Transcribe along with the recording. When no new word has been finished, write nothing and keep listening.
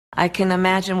I can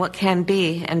imagine what can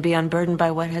be and be unburdened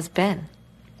by what has been.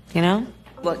 You know?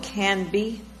 What can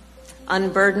be,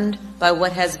 unburdened by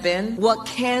what has been. What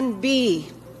can be,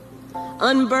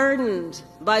 unburdened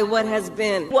by what has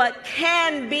been. What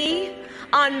can be,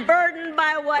 unburdened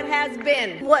by what has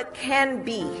been. What can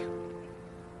be,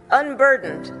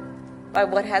 unburdened by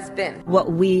what has been.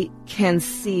 What we can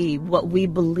see, what we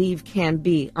believe can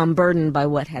be, unburdened by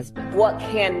what has been. What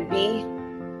can be,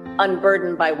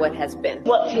 unburdened by what has been.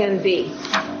 What can be,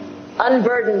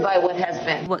 unburdened by what has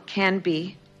been. What can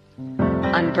be,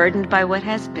 unburdened by what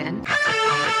has been.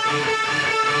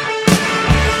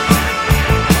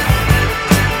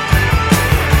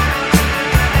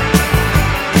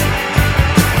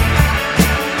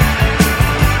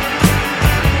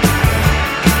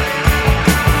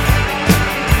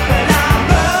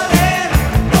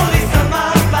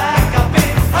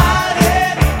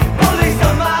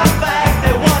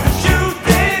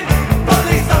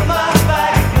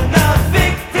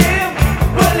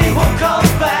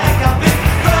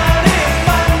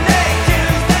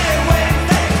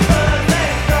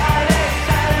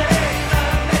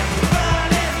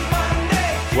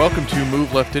 Welcome to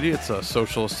Move Left Idiots, a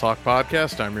socialist talk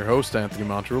podcast. I'm your host, Anthony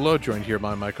Monterulo, joined here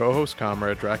by my co-host,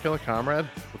 Comrade Dracula. Comrade,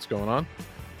 what's going on?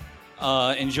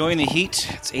 Enjoying the heat.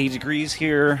 It's 80 degrees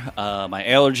here. My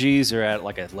allergies are at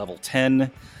like a level 10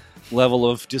 level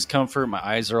of discomfort. My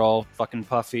eyes are all fucking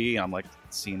puffy. I'm like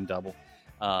seeing double.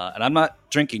 And I'm not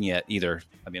drinking yet either.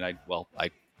 I mean, I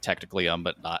technically am,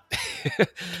 but not.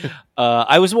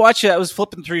 I was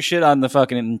flipping through shit on the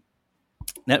fucking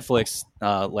Netflix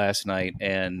last night,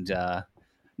 and I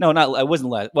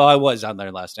was on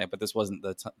there last night, but this wasn't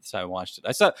the time I watched it.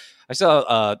 I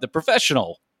saw The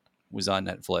Professional was on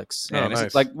Netflix, and nice.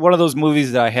 It's like one of those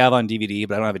movies that I have on DVD,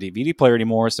 but I don't have a DVD player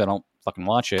anymore, so I don't fucking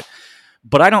watch it.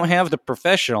 But I don't have The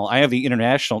Professional. I have the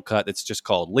international cut that's just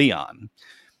called Leon.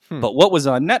 But what was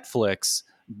on Netflix,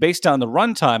 based on the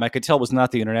runtime, I could tell was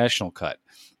not the international cut.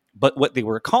 But what they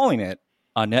were calling it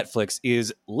on Netflix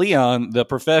is Leon the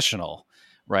Professional.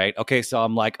 Right. Okay. So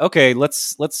I'm like, okay,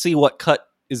 let's see what cut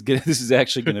this is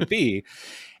actually going to be.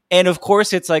 And of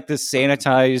course, it's like the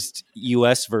sanitized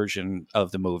US version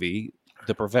of the movie,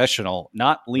 The Professional,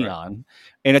 not Leon. Right.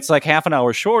 And it's like half an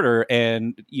hour shorter.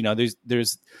 And, you know,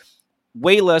 there's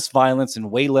way less violence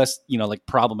and way less, you know, like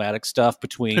problematic stuff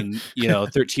between, you know,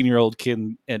 13-year-old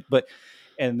kid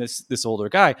and this older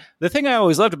guy. The thing I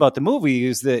always loved about the movie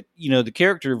is that, you know, the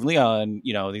character of Leon,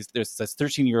 you know, this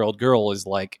 13-year-old girl is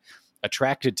like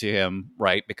attracted to him,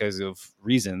 right, because of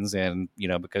reasons, and you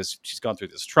know, because she's gone through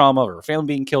this trauma of her family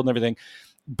being killed and everything.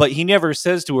 But he never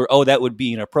says to her, "Oh, that would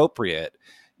be inappropriate,"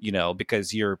 you know,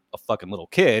 because you're a fucking little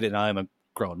kid and I'm a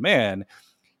grown man.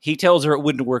 He tells her it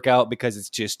wouldn't work out because it's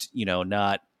just, you know,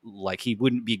 not like he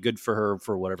wouldn't be good for her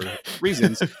for whatever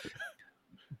reasons.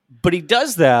 But he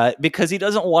does that because he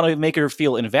doesn't want to make her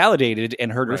feel invalidated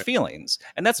and hurt her feelings.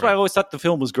 And that's what I always thought the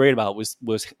film was great about was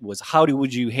how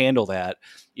would you handle that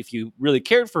if you really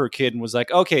cared for a kid and was like,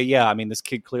 okay, yeah, I mean, this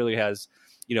kid clearly has,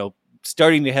 you know,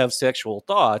 starting to have sexual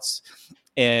thoughts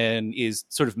and is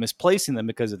sort of misplacing them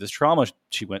because of this trauma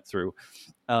she went through.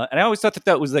 And I always thought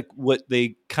that was like what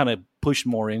they kind of pushed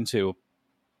more into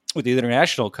with the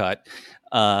international cut.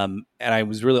 And I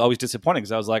was really always disappointed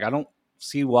because I was like, I don't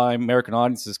see why American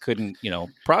audiences couldn't, you know,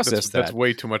 process that. That's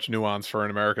way too much nuance for an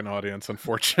American audience,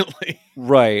 unfortunately.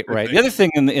 Right. The other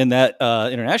thing in that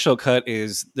international cut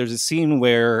is there's a scene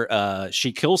where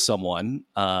she kills someone,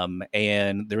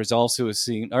 and there's also a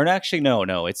scene, or actually,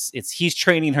 no, it's he's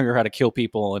training her how to kill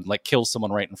people and like kill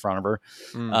someone right in front of her.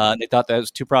 They thought that was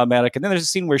too problematic, and then there's a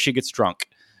scene where she gets drunk.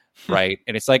 Right,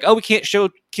 and it's like, oh, we can't show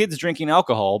kids drinking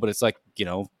alcohol, but it's like, you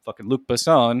know, fucking Luc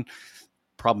Besson,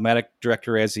 problematic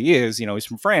director as he is, you know, he's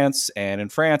from France, and in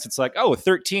France it's like, oh,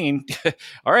 13,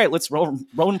 all right, let's Roman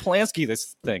Polanski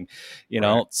this thing, you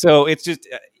know. Right. So it's just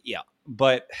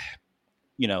but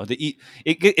you know,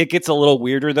 it gets a little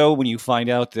weirder though when you find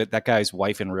out that guy's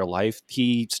wife in real life,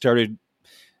 he started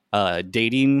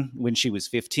dating when she was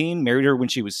 15, married her when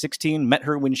she was 16, met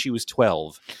her when she was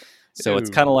 12. So it's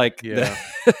kind of like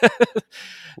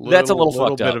that's a little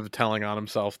fucked up. Bit of telling on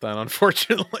himself then,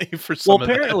 unfortunately, for some.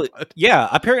 Well,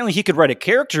 apparently he could write a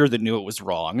character that knew it was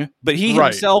wrong, but he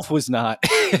himself was not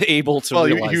able to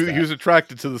realize that. He was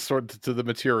attracted to the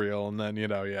material, and then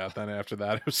then after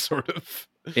that it was sort of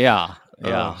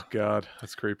Oh God,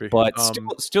 that's creepy. But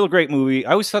still a great movie.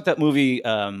 I always thought that movie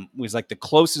was like the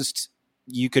closest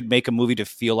you could make a movie to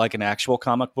feel like an actual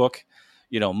comic book.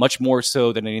 You know, much more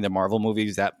so than any of the Marvel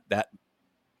movies that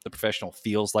The Professional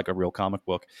feels like a real comic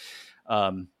book.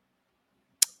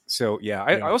 So yeah,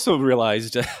 I also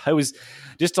realized I was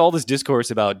just all this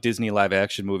discourse about Disney live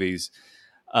action movies.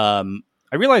 I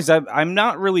realized I'm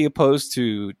not really opposed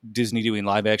to Disney doing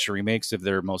live action remakes of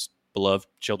their most beloved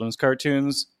children's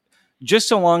cartoons, just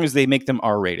so long as they make them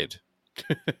R-rated.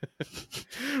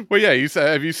 Well, yeah.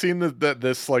 Have you seen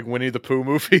this like Winnie the Pooh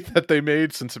movie that they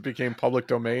made since it became public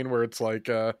domain, where it's like,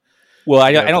 well,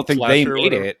 I don't think they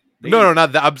made it. No,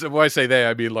 not that. When I say they,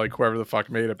 I mean like whoever the fuck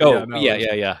made it. But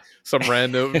yeah. Some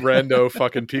rando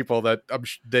fucking people that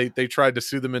they tried to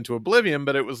sue them into oblivion,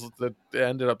 but they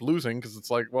ended up losing because it's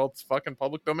like, well, it's fucking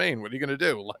public domain. What are you gonna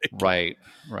do? Like, right.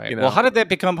 You know? Well, how did that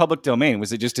become public domain?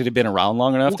 Was it just it had been around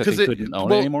long enough that they couldn't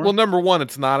own it anymore? Well, number one,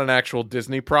 it's not an actual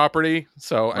Disney property,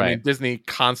 so I mean, Disney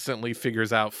constantly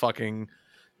figures out fucking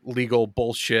legal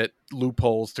bullshit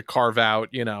loopholes to carve out,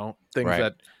 things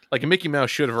that. Like, a Mickey Mouse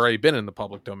should have already been in the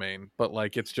public domain, but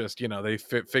like it's just they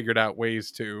figured out ways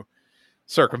to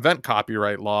circumvent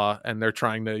copyright law, and they're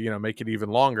trying to make it even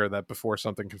longer that before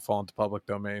something can fall into public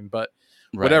domain. But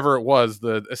whatever it was,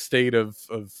 the estate of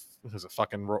was a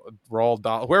fucking Roald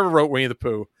Dahl, whoever wrote Winnie the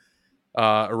Pooh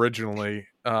originally,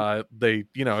 they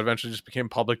eventually just became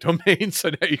public domain. So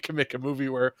now you can make a movie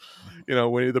where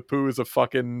Winnie the Pooh is a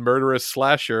fucking murderous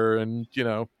slasher, and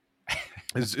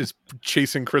is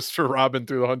chasing Christopher Robin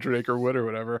through the 100-acre wood or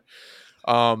whatever.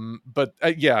 But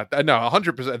yeah, no,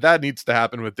 100% that needs to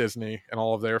happen with Disney and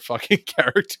all of their fucking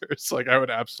characters. Like, I would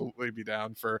absolutely be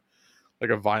down for like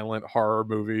a violent horror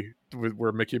movie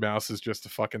where Mickey Mouse is just a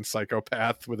fucking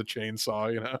psychopath with a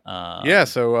chainsaw, yeah.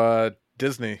 So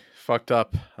Disney fucked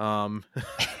up. I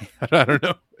don't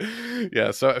know.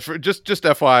 Yeah. So for just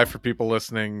FYI for people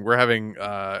listening, we're having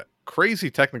crazy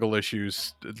technical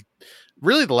issues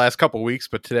really the last couple of weeks,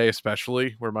 but today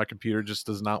especially, where my computer just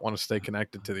does not want to stay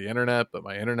connected to the internet, but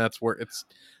my internet's it's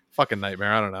fucking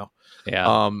nightmare. I don't know.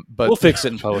 Yeah. But we'll fix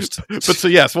it in post. But so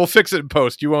yes, we'll fix it in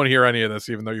post. You won't hear any of this,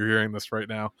 even though you're hearing this right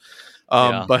now.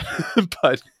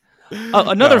 But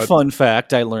another fun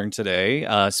fact I learned today,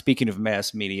 speaking of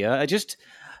mass media, I just,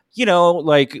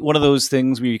 like one of those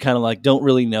things where you kind of like don't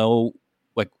really know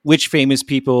like which famous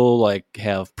people like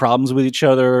have problems with each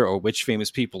other or which famous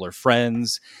people are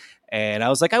friends. And I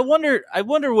was like, I wonder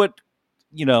what,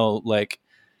 like,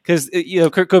 because,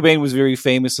 Kurt Cobain was very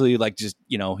famously like just,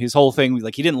 his whole thing,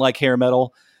 like he didn't like hair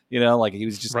metal, like he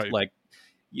was just like,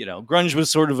 grunge was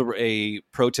sort of a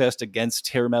protest against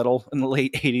hair metal in the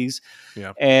late 80s.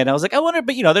 Yeah. And I was like, I wonder,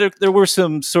 but, there were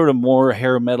some sort of more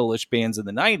hair metal-ish bands in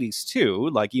the 90s too.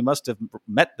 Like he must have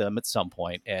met them at some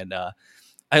point. And,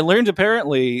 I learned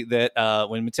apparently that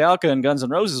when Metallica and Guns N'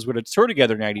 Roses were to tour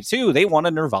together in 92, they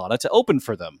wanted Nirvana to open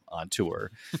for them on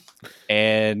tour.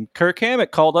 And Kirk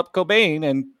Hammett called up Cobain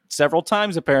and several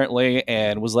times apparently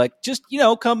and was like, just,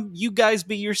 come you guys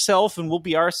be yourself and we'll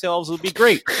be ourselves. It'll be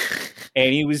great.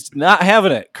 And he was not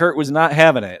having it. Kurt was not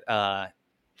having it.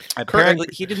 Apparently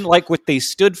he didn't like what they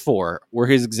stood for, were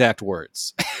his exact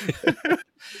words.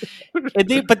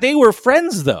 But they were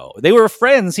friends, though. They were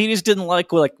friends. He just didn't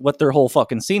like what their whole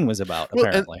fucking scene was about,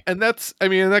 apparently. And that's,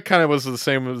 that kind of was the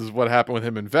same as what happened with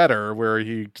him in Vedder, where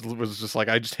he was just like,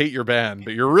 I just hate your band,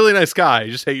 but you're a really nice guy. I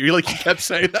just hate you. Like, he kept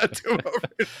saying that to him over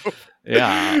and over.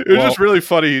 Yeah. It was just really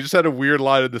funny. He just had a weird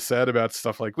line in the set about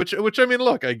stuff like, which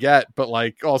look, I get, but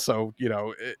like, also,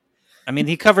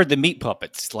 he covered the Meat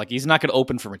Puppets. Like, he's not going to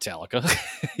open for Metallica,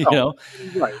 you know?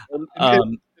 Right.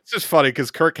 It's just funny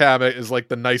because Kirk Hammett is like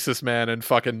the nicest man in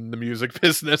fucking the music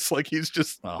business. Like he's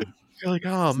just you're like,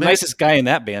 oh man, nicest guy in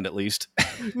that band at least.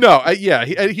 No,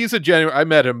 he's a genuine. I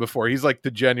met him before. He's like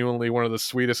the genuinely one of the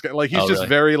sweetest guys. Like he's just really?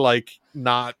 Very like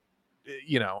not,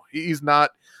 he's not.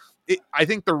 I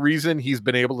think the reason he's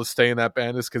been able to stay in that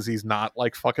band is because he's not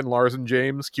like fucking Lars and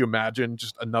James. Can you imagine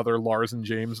just another Lars and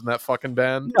James in that fucking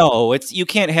band? No, you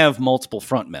can't have multiple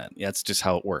frontmen. That's just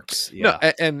how it works. Yeah.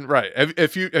 No, and right.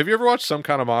 Have you ever watched Some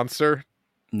Kind of Monster?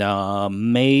 No,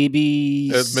 maybe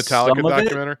Metallica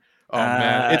documentary. Oh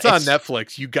man, it's on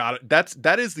Netflix. You got it.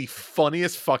 That is the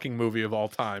funniest fucking movie of all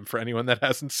time for anyone that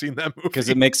hasn't seen that movie. Because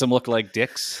it makes them look like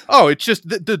dicks. Oh, it's just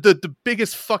the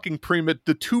biggest fucking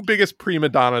the two biggest prima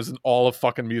donnas in all of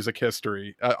fucking music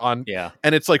history. And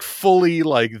it's like fully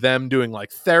like them doing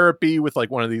like therapy with like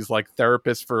one of these like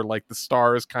therapists for like the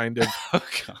stars kind of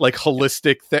like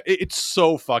holistic. It's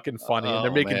so fucking funny, and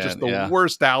they're making just the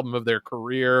worst album of their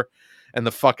career. And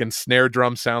the fucking snare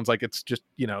drum sounds like it's just,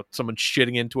 someone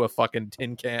shitting into a fucking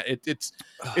tin can. It's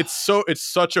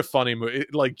such a funny movie.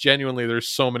 Like genuinely, there's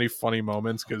so many funny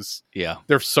moments because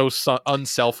they're so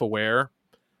unself-aware.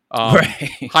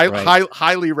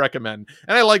 Highly recommend.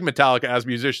 And I like Metallica as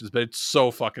musicians, but it's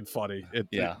so fucking funny.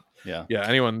 Yeah.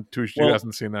 Anyone who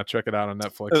hasn't seen that, check it out on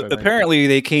Netflix. Apparently,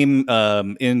 they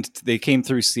came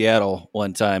through Seattle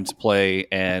one time to play,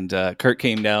 and Kurt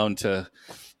came down to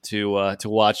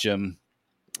watch him,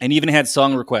 and even had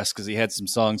song requests because he had some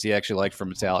songs he actually liked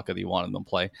from Metallica that he wanted them to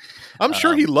play. I'm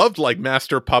sure he loved like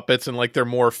Master Puppets and like their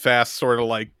more fast sort of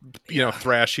like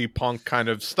thrashy punk kind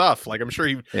of stuff. Like I'm sure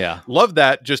he loved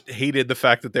that. Just hated the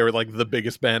fact that they were like the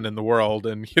biggest band in the world,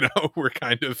 and were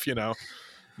kind of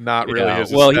not really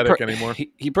his aesthetic anymore.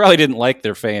 He probably didn't like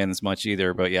their fans much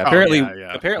either, but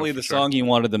apparently the song he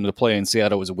wanted them to play in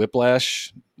Seattle was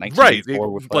Whiplash, right?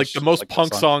 Like the most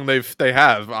punk song they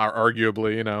have,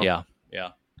 arguably. Yeah,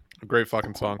 a great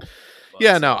fucking song.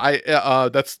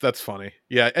 That's funny.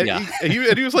 Yeah, and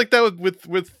he was like that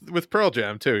with Pearl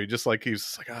Jam too. He was like,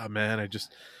 oh man, I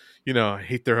just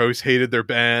I always hated their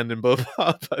band and blah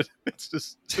blah. But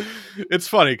it's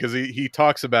funny because he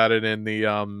talks about it in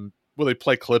the they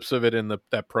play clips of it in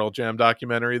that Pearl Jam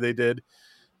documentary they did,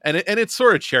 and it's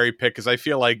sort of cherry picked because I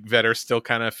feel like Vedder still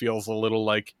kind of feels a little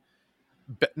like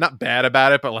not bad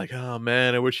about it, but like, oh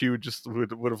man, I wish he would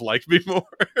have liked me more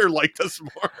or liked us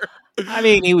more. I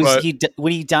mean, when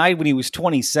he died when he was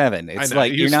 27. It's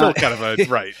like you're still not kind of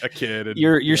a kid. And,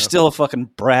 you're still a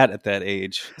fucking brat at that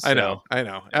age. So. I know.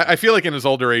 I feel like in his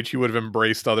older age, he would have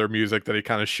embraced other music that he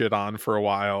kind of shit on for a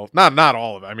while. Not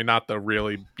all of it. I mean, not the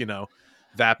really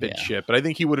vapid shit, but I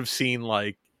think he would have seen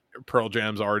like Pearl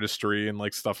Jam's artistry and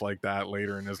like stuff like that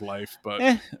later in his life.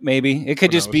 But maybe it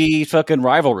could just be fucking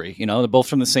rivalry. They're both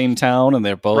from the same town and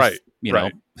they're both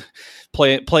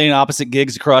playing opposite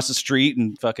gigs across the street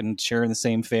and fucking sharing the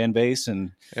same fan base.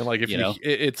 And like if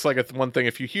it's like one thing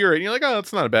if you hear it and you're like, oh,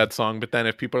 that's not a bad song. But then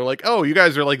if people are like, oh, you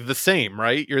guys are like the same,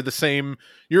 right? You're in the same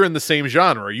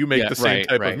genre. You make the same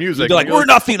type of music. You're like, we're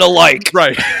nothing alike.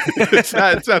 Right. it's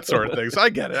that sort of thing. So I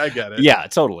get it. Yeah,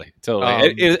 totally.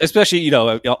 Especially,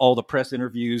 all the press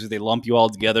interviews, they lump you all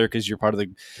together because you're part of the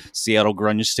Seattle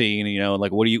grunge scene.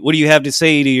 Like, what do you have to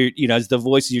say to your, as the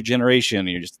voice of your generation? And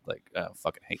you're just like, oh,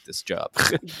 fucking hate this job.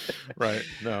 Right.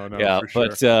 No. Yeah,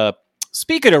 but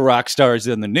speaking of rock stars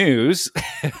in the news,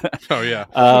 oh yeah,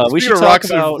 we should talk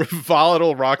about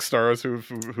volatile rock stars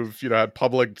who've had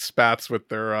public spats with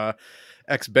their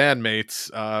ex bandmates.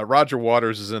 Roger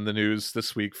Waters is in the news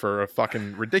this week for a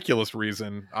fucking ridiculous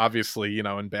reason. Obviously,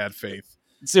 in bad faith.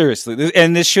 Seriously,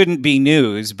 and this shouldn't be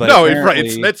news, but no, right?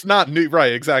 It's not new,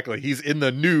 right? Exactly. He's in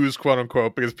the news, quote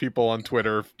unquote, because people on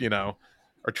Twitter,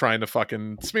 are trying to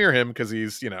fucking smear him because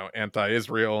he's,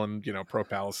 anti-Israel and,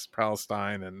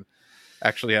 pro-Palestine and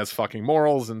actually has fucking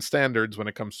morals and standards when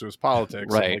it comes to his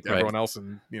politics. Right. Everyone else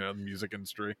in, the music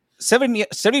industry.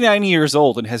 79 years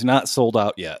old and has not sold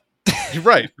out yet.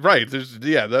 Right.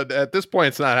 At this point,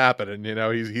 it's not happening.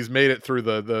 He's made it through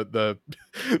the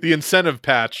incentive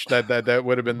patch that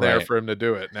would have been there for him to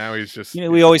do it. Now he's just.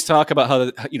 We always talk about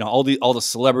how all the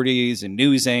celebrities and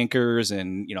news anchors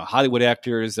and Hollywood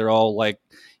actors. They're all like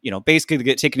basically they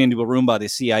get taken into a room by the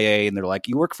CIA and they're like,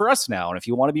 you work for us now, and if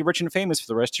you want to be rich and famous for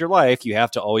the rest of your life, you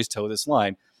have to always toe this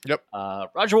line. Yep.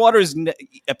 Roger Waters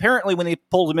apparently when they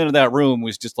pulled him into that room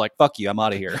was just like, fuck you, I'm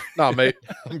out of here. No, mate,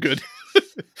 I'm good.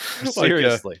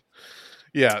 Seriously.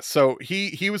 So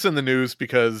he was in the news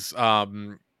because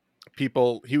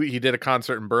he did a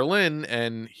concert in Berlin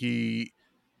and he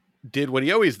did what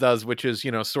he always does, which is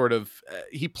sort of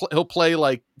he'll play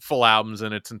like full albums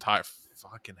in its entire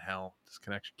fucking hell. This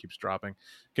connection keeps dropping.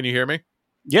 Can you hear me?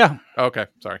 Yeah. Okay.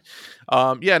 Sorry.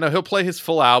 He'll play his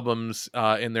full albums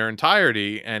in their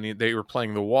entirety, and they were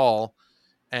playing The Wall,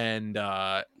 and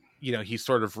he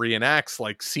sort of reenacts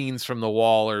like scenes from The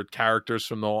Wall or characters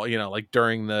from The Wall, like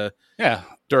during the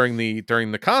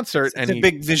concert. It's a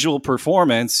big visual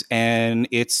performance, and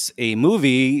it's a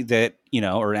movie that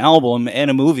or an album and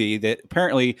a movie that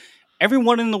apparently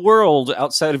everyone in the world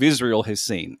outside of Israel has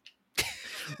seen.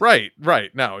 Right.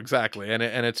 No, exactly. And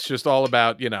it's just all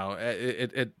about,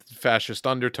 it fascist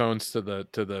undertones to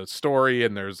the story.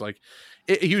 And there's like,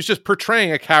 he was just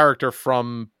portraying a character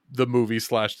from the movie /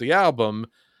 the album,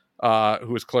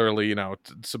 who is clearly,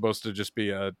 supposed to just be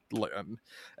a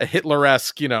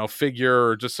Hitler-esque, figure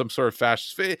or just some sort of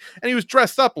fascist. And he was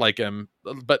dressed up like him,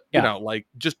 but, like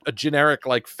just a generic,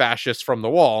 like fascist from The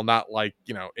Wall, not like,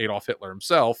 Adolf Hitler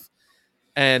himself.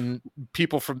 And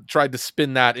people tried to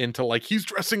spin that into like he's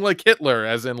dressing like Hitler,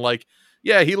 as in like,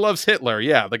 yeah, he loves Hitler.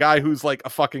 Yeah, the guy who's like a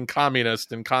fucking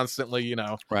communist and constantly,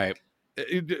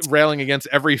 railing against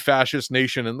every fascist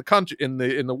nation in the country in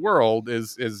the world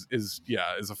is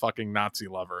a fucking Nazi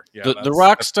lover. Yeah, the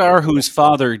rock star whose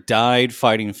father died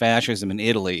fighting fascism in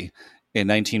Italy in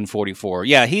 1944.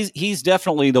 Yeah, he's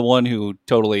definitely the one who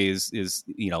totally is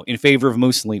in favor of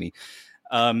Mussolini.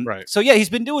 Right. So yeah, he's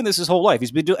been doing this his whole life.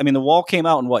 He's been doing. I mean, The Wall came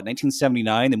out in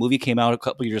 1979. The movie came out a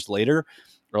couple years later,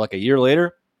 or like a year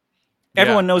later.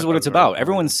 Everyone knows what it's about.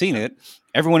 Everyone's seen it.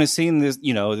 Everyone has seen this.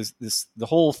 The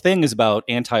whole thing is about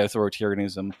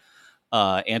anti-authoritarianism,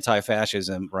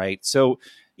 anti-fascism, right? So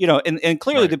and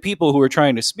clearly the people who are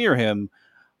trying to smear him,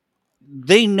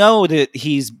 they know that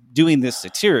he's doing this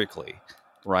satirically,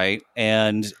 right?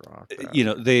 And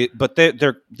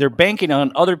they're banking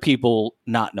on other people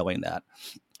not knowing that,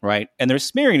 right? And they're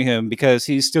smearing him because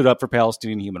he stood up for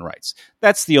Palestinian human rights.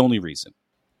 That's the only reason.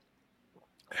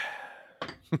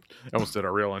 I almost did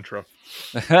a real intro.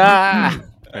 Yeah.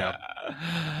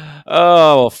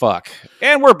 Oh, fuck.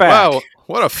 And we're back. Wow,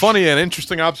 what a funny and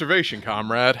interesting observation,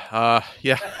 comrade.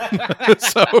 Yeah.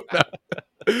 So,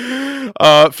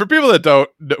 for people that don't,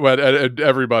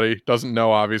 everybody doesn't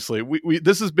know, obviously, we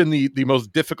this has been the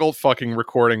most difficult fucking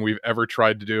recording we've ever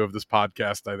tried to do of this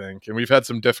podcast, I think. And we've had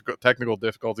some technical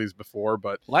difficulties before,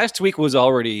 but last week was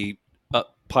already a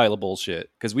pile of bullshit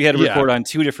because we had to record on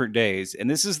 2 different days, and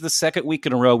this is the second week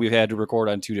in a row we've had to record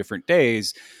on 2 different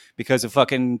days because of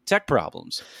fucking tech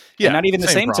problems. Yeah, and not even the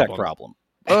same tech problem.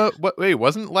 Wait,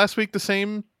 wasn't last week the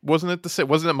same? Wasn't it the same?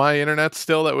 Wasn't it my internet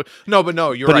still?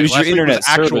 No, you're but right. It was last your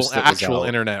internet was actual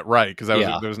internet, right? Because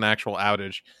there was an actual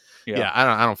outage. Yeah,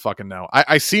 I don't fucking know.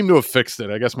 I seem to have fixed it.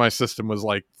 I guess my system was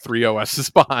like 3 OSs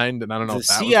behind, and I don't know if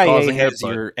that CIA was causing has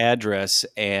your address,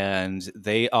 and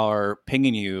they are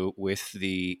pinging you with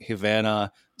the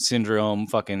Havana syndrome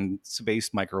fucking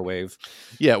space microwave.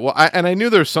 Yeah, well, I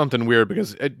knew there was something weird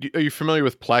because are you familiar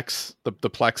with Plex, the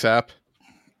Plex app?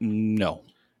 No.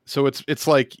 So it's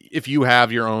like if you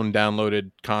have your own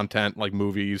downloaded content, like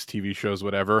movies, TV shows,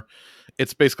 whatever,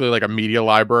 it's basically like a media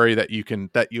library that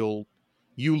you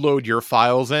load your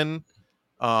files in.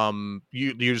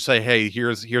 You just say, hey,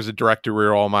 here's a directory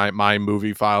where all my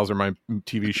movie files or my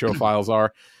TV show files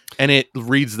are, and it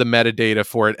reads the metadata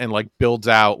for it and like builds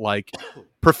out like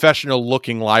professional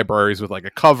looking libraries with like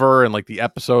a cover and like the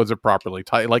episodes are properly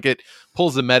titled. Like it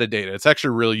pulls the metadata. It's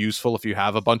actually really useful if you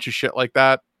have a bunch of shit like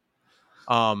that.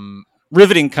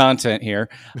 Riveting content here.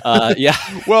 Yeah.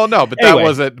 Well, no, but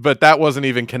anyway. that wasn't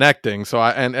even connecting. So so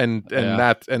I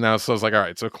was like, all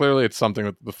right, so clearly it's something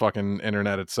with the fucking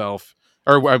internet itself,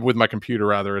 or with my computer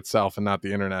rather itself, and not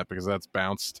the internet, because that's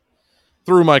bounced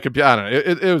through my computer. I don't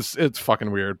know. It's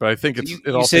fucking weird, but I think it you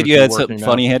all said you had something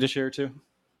funny you had to share too.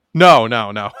 No.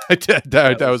 I did.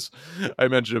 I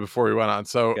mentioned it before we went on.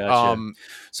 So, gotcha.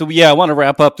 So yeah, I want to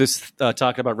wrap up this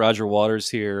talking about Roger Waters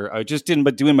here. I just didn't,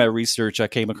 but doing my research, I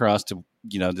came across to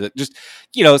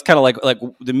it's kind of like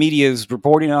the media is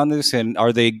reporting on this, and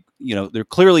are they they're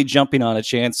clearly jumping on a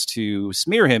chance to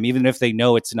smear him, even if they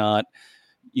know it's not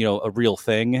a real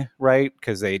thing, right?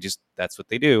 Because that's what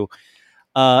they do.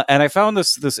 And I found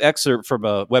this excerpt from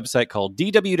a website called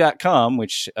DW.com,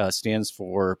 which stands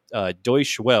for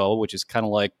Deutsche Welle, which is kind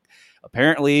of like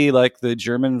apparently like the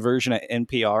German version of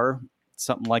NPR,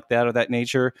 something like that of that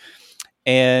nature.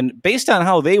 And based on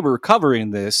how they were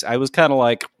covering this, I was kind of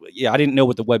like, I didn't know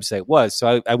what the website was.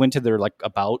 So I went to their like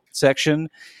about section,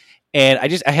 and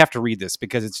I have to read this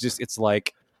because it's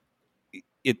like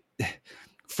it.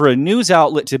 For a news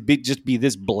outlet to be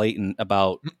this blatant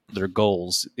about their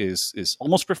goals is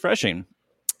almost refreshing.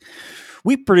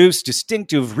 We produce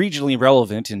distinctive, regionally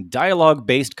relevant, and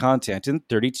dialogue-based content in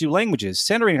 32 languages,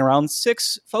 centering around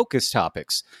 6 focus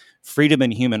topics: freedom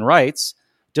and human rights,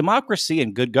 democracy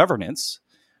and good governance,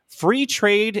 free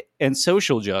trade and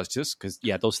social justice, because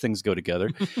those things go together,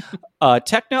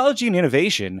 technology and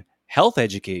innovation, health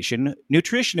education,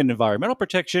 nutrition and environmental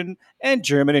protection, and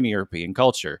German and European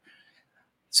culture.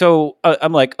 So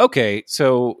I'm like, okay,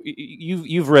 so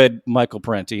you've read Michael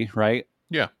Parenti, right?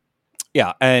 Yeah,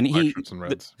 and great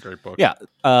book. Yeah,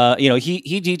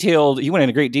 he went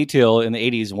into great detail in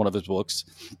the 80s in one of his books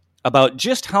about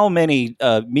just how many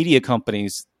media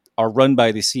companies are run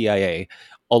by the CIA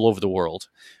all over the world,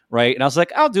 right? And I was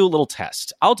like, I'll do a little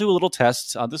test on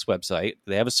this website.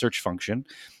 They have a search function,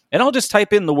 and I'll just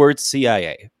type in the word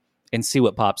CIA and see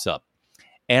what pops up.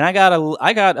 And I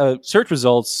got search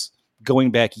results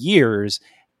going back years,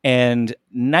 and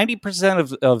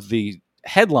 90% of the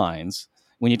headlines,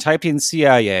 when you typed in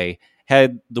CIA,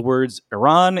 had the words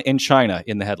Iran and China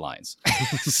in the headlines.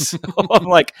 So I'm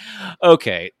like,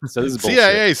 okay, so this is bullshit.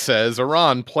 CIA says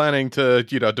Iran planning to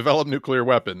develop nuclear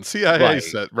weapons. CIA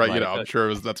said, right? I'm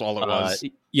sure that's all it was.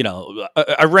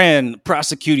 Iran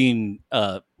prosecuting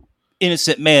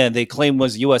innocent man they claim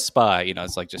was U.S. spy.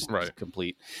 It's like just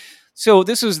complete. So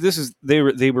this is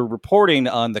they were reporting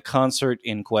on the concert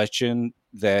in question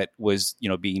that was,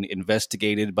 being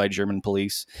investigated by German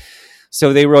police.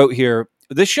 So they wrote here,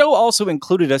 the show also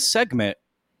included a segment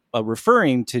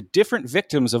referring to different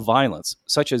victims of violence,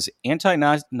 such as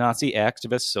anti-Nazi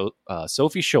activist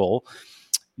Sophie Scholl,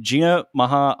 Gina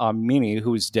Maha Amini,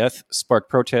 whose death sparked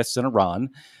protests in Iran,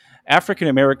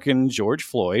 African-American George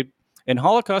Floyd, and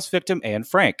Holocaust victim Anne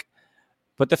Frank.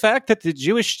 But the fact that the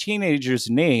Jewish teenager's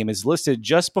name is listed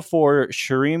just before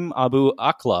Shireen Abu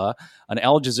Akleh, an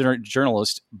Al Jazeera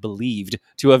journalist believed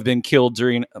to have been killed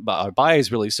by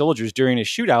Israeli soldiers during a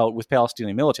shootout with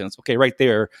Palestinian militants. Okay, right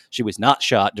there, she was not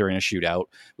shot during a shootout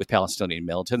with Palestinian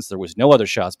militants. There was no other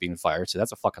shots being fired, so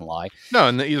that's a fucking lie. No,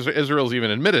 and Israel's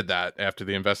even admitted that after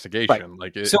the investigation.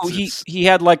 Right. He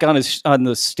had like on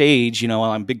the stage,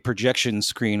 on a big projection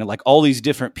screen, like all these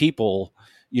different people,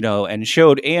 and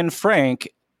showed Anne Frank,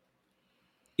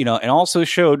 and also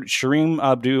showed Shireen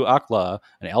Abu Akleh,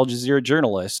 an Al Jazeera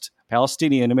journalist,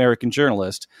 Palestinian American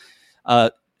journalist.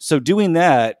 So doing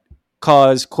that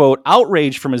caused, quote,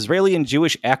 outrage from Israeli and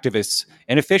Jewish activists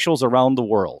and officials around the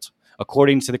world.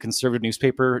 According to the conservative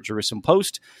newspaper Jerusalem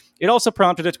Post, it also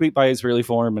prompted a tweet by Israeli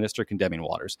foreign minister condemning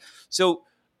Waters. So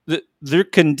they're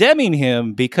condemning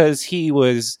him because he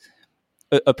was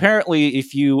apparently,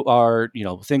 if you are,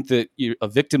 think that you're a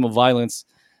victim of violence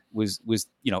was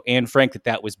Anne Frank,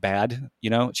 that was bad.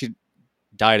 She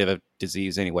died of a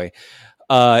disease anyway,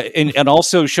 and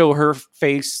also show her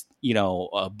face,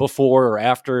 before or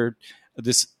after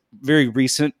this very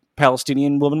recent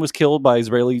Palestinian woman was killed by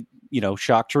Israeli,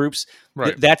 shock troops.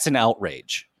 Right. That's an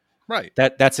outrage. Right.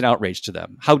 That's an outrage to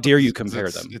them. How dare you compare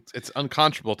them? It's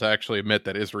unconscionable to actually admit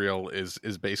that Israel is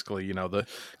basically, the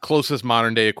closest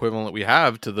modern day equivalent that we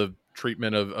have to the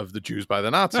treatment of the Jews by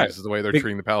the Nazis. Right. Is the way they're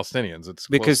treating the Palestinians. It's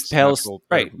because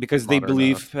because they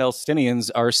believe Palestinians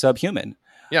are subhuman.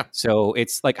 Yeah. So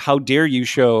it's like, how dare you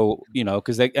show,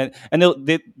 because there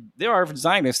are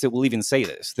Zionists that will even say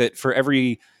this, that for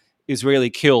every Israeli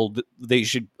killed, they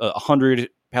should 100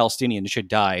 Palestinians should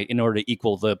die in order to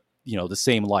equal the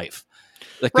same life.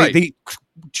 Like right. they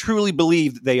truly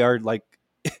believe that they are like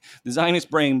the Zionist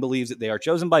brain believes that they are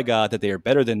chosen by God, that they are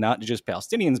better than not just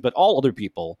Palestinians, but all other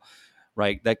people.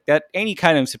 Right. That any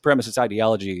kind of supremacist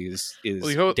ideology is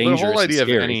dangerous. The whole idea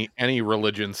of any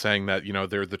religion saying that,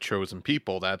 they're the chosen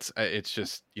people, it's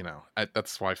just,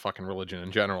 that's why fucking religion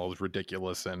in general is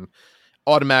ridiculous and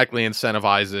automatically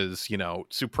incentivizes,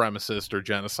 supremacist or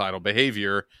genocidal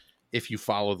behavior if you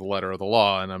follow the letter of the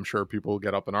law. And I'm sure people will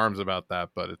get up in arms about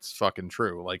that, but it's fucking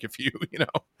true. Like if you,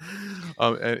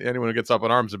 anyone who gets up in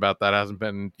arms about that hasn't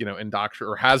been, indoctrinated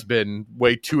or has been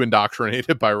way too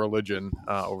indoctrinated by religion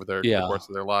over the course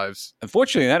of their lives.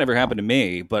 Unfortunately, that never happened to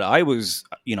me, but I was,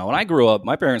 when I grew up,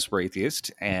 my parents were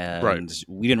atheist and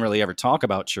we didn't really ever talk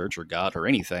about church or God or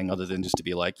anything other than just to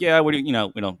be like, yeah, we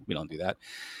don't do that.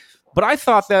 But I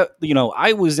thought that,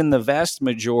 I was in the vast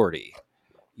majority.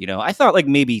 I thought like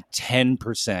maybe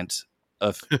 10%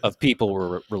 of people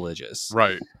were religious.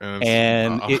 Right.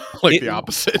 And the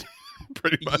opposite.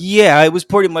 Pretty much. Yeah, it was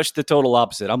pretty much the total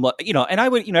opposite. I'm like, and I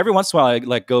would, every once in a while I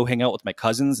like go hang out with my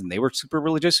cousins and they were super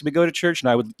religious. We go to church and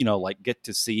I would, like get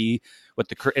to see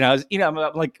what and I was, I'm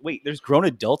like, wait, there's grown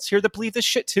adults here that believe this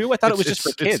shit too? I thought it was just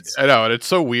for kids. I know. And it's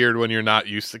so weird when you're not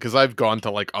used to, because I've gone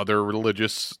to like other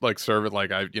religious like service.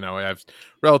 Like I have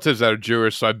relatives that are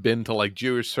Jewish. So I've been to like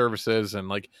Jewish services and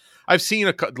like, I've seen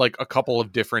a couple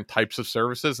of different types of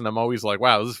services, and I'm always like,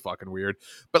 "Wow, this is fucking weird."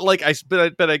 But like,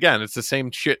 but again, it's the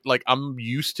same shit. Like, I'm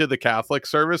used to the Catholic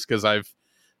service because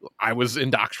I was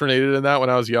indoctrinated in that when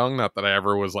I was young. Not that I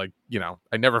ever was like,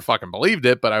 I never fucking believed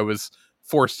it, but I was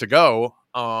forced to go.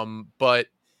 But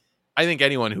I think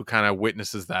anyone who kind of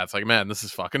witnesses that, it's like, man, this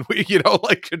is fucking weird.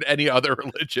 Like any other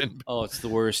religion. Oh, it's the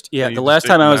worst. Yeah, the last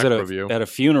time I was at a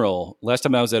funeral.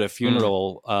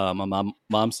 My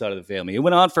mom's side of the family. It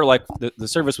went on for like the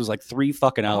service was like 3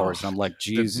 fucking hours, and I'm like,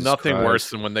 Jesus. There's nothing Christ. worse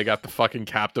than when they got the fucking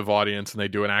captive audience and they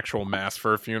do an actual mass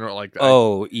for a funeral. Like,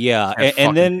 oh yeah,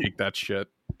 and then hate that shit.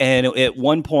 And at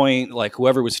one point, like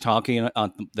whoever was talking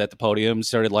at the podium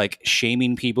started like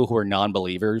shaming people who are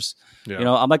non-believers.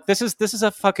 Yeah. I'm like, this is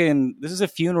a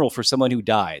funeral for someone who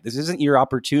died. This isn't your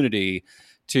opportunity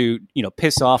to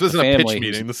piss off the family. This isn't a pitch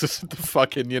meeting. This isn't the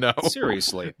fucking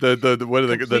seriously the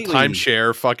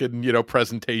timeshare fucking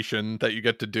presentation that you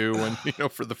get to do when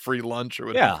for the free lunch or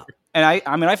whatever. Yeah. And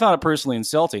I found it personally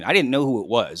insulting. I didn't know who it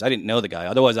was. I didn't know the guy.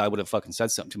 Otherwise, I would have fucking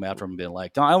said something to him after and been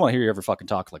like, "No, I don't want to hear you ever fucking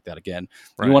talk like that again.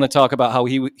 Right. You want to talk about how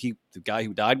the guy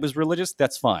who died was religious?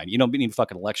 That's fine. You don't need to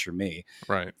fucking lecture me.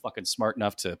 Right. Fucking smart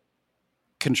enough to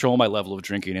control my level of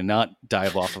drinking and not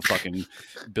dive off a fucking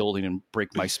building and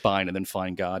break my spine and then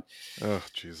find God. Oh,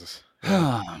 Jesus.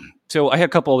 So I had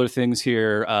a couple other things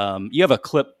here. You have a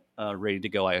clip ready to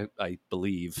go, I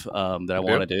believe, that I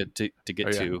wanted to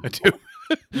get to. I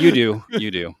do.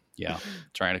 You do. Yeah,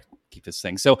 trying to keep this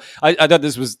thing. So I thought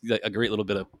this was a great little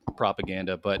bit of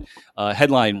propaganda, but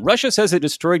headline, Russia says it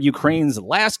destroyed Ukraine's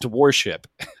last warship.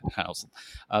 I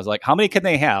was like, how many can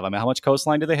they have? I mean, how much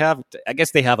coastline do they have? I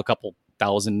guess they have a couple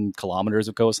thousand kilometers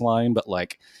of coastline, but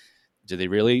like, do they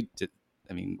really?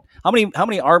 I mean, how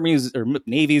many armies or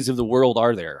navies of the world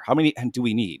are there? How many do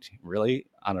we need? Really?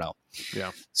 I don't know.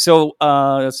 Yeah. So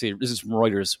let's see. This is from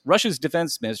Reuters. Russia's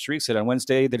defense ministry said on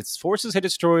Wednesday that its forces had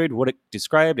destroyed what it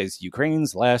described as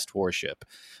Ukraine's last warship.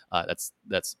 That's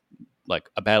like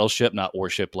a battleship, not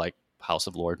warship, like House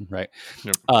of Lord, right?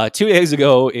 Yep. 2 days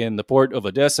ago in the port of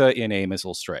Odessa in a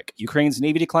missile strike. Ukraine's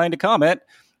Navy declined to comment.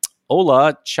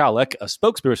 Ola Chalek, a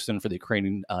spokesperson for the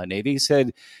Ukrainian Navy,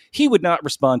 said he would not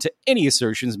respond to any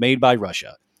assertions made by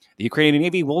Russia. The Ukrainian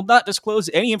Navy will not disclose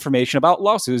any information about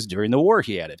losses during the war,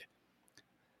 he added.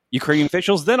 Ukrainian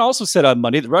officials then also said on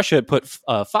Monday that Russia had put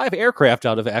 5 aircraft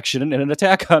out of action in an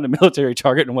attack on a military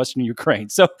target in western Ukraine.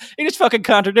 So he just fucking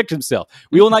contradicted himself.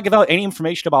 We will not give out any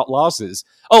information about losses.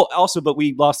 Oh, also, but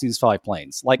we lost these 5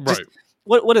 planes. Like, just,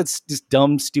 right. What is this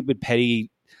dumb, stupid, petty,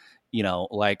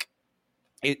 like,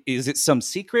 is it some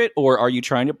secret or are you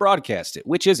trying to broadcast it?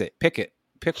 Which is it? Pick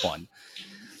one.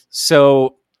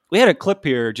 So we had a clip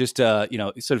here just, sort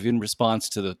of in response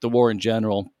to the war in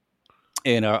general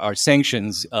and our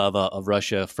sanctions of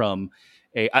Russia from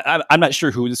I'm not sure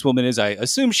who this woman is. I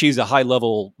assume she's a high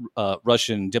level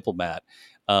Russian diplomat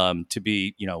to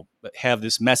be, have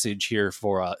this message here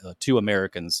for 2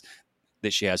 Americans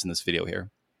that she has in this video here.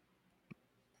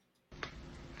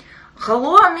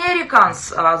 Hello,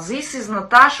 Americans. This is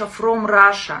Natasha from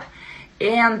Russia,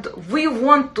 and we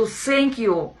want to thank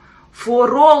you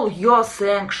for all your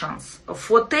sanctions,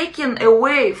 for taking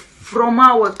away from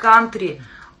our country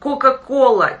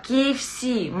Coca-Cola,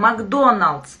 KFC,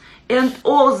 McDonald's, and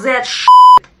all that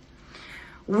shit.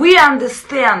 We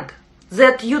understand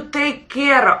that you take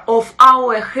care of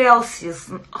our healthiness.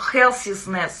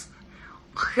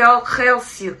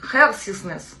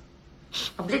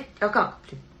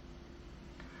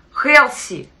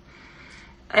 Healthy,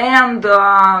 and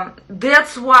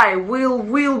that's why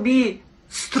we'll be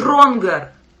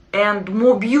stronger and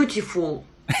more beautiful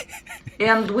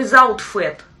and without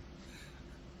fat.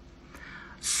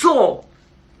 So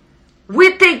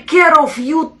we take care of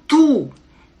you too,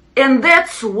 and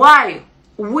that's why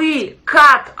we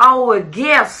cut our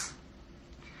gas.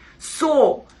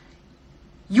 So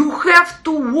you have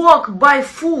to walk by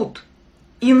foot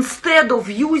instead of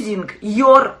using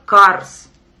your cars.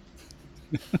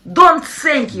 Don't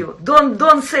thank you.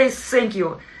 Don't say thank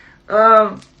you.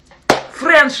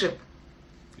 Friendship.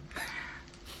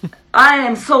 I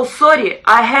am so sorry.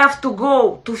 I have to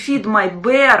go to feed my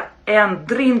bear and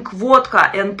drink vodka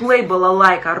and play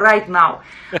balalaika right now.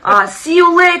 See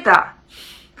you later.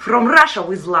 From Russia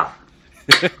with love.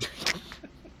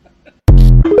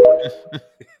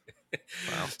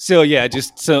 Wow. So yeah,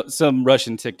 just some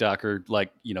Russian TikToker,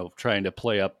 like, trying to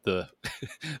play up the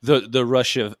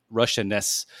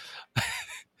Russianness.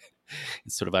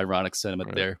 It's sort of ironic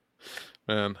sentiment there.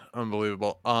 Man,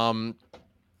 unbelievable.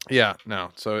 Yeah,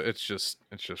 no. So it's just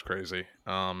crazy.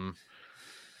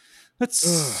 Let's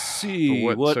see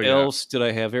what else did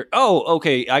I have here. Oh,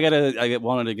 okay. I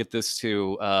wanted to get this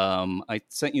too. I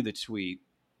sent you the tweet.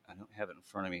 I don't have it in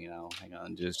front of me now. Hang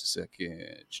on just a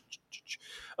second.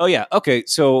 Oh, yeah. Okay.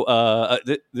 So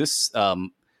this,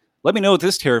 let me know if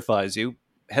this terrifies you.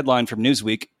 Headline from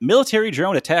Newsweek: Military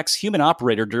drone attacks human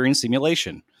operator during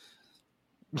simulation.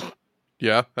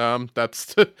 Yeah,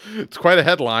 it's quite a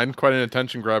headline, quite an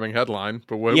attention-grabbing headline.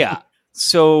 But yeah.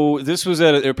 So this was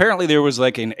apparently there was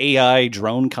like an AI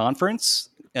drone conference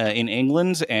in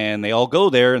England, and they all go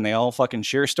there and they all fucking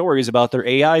share stories about their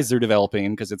AIs they're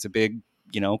developing because it's a big,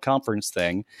 conference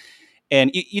thing.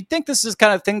 And you'd think this is the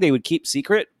kind of thing they would keep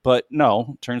secret, but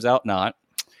no, turns out not.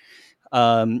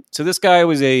 So this guy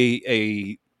was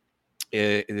his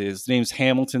name's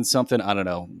Hamilton something. I don't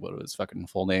know what his fucking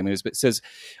full name is, but it says,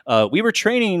 we were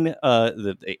training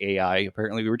the AI.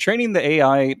 Apparently we were training the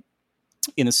AI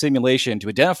in a simulation to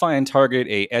identify and target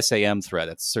a SAM threat.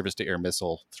 That's surface to air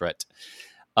missile threat.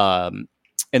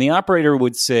 And the operator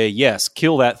would say, yes,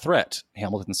 kill that threat,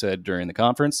 Hamilton said during the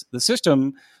conference. The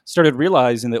system started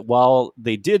realizing that while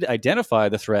they did identify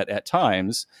the threat at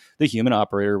times, the human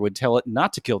operator would tell it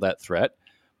not to kill that threat,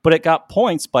 but it got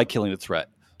points by killing the threat.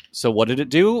 So what did it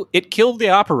do? It killed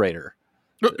the operator.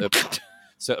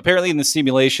 So apparently in the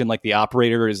simulation, like the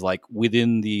operator is like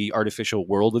within the artificial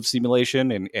world of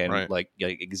simulation and Right. like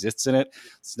exists in it.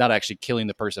 It's not actually killing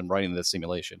the person running the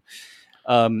simulation.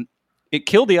 It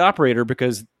killed the operator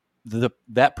because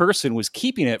that person was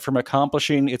keeping it from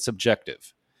accomplishing its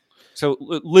objective. So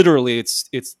literally,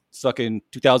 it's fucking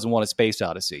 2001: A Space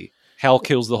Odyssey. Hal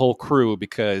kills the whole crew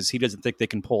because he doesn't think they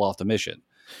can pull off the mission.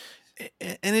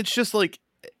 And it's just like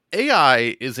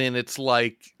AI is in its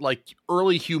like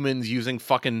early humans using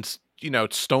fucking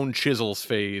stone chisels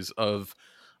phase of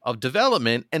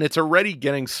development, and it's already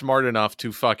getting smart enough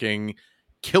to fucking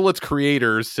kill its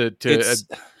creators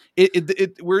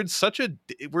we're in such a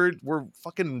we're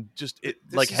fucking just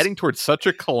heading towards such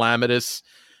a calamitous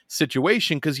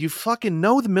situation because you fucking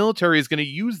know the military is going to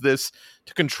use this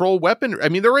to control weapon. I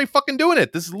mean, they're already fucking doing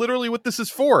it. This is literally what this is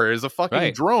for, is a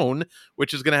fucking drone,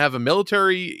 which is going to have a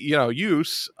military,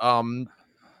 use. And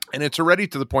it's already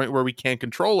to the point where we can't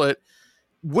control it.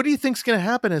 What do you think's going to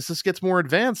happen as this gets more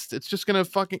advanced? It's just going to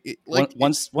fucking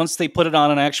once they put it on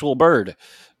an actual bird,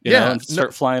 you know, and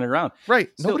start flying it around.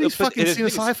 Right. Nobody's fucking seen a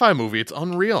sci-fi movie. It's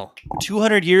unreal.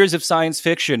 200 years of science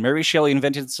fiction. Mary Shelley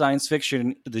invented science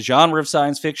fiction, the genre of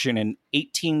science fiction, in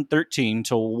 1813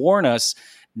 to warn us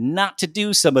not to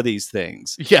do some of these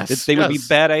things. Yes, that they would be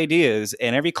bad ideas.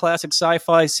 And every classic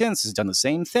sci-fi since has done the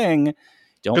same thing.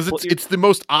 Because it's the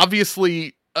most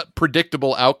obviously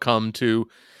predictable outcome to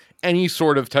any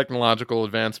sort of technological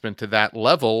advancement to that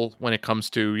level when it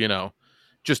comes to,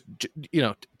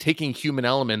 taking the human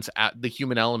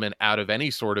element out of any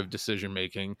sort of decision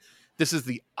making. This is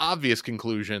the obvious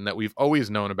conclusion that we've always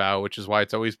known about, which is why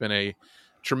it's always been a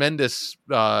tremendous,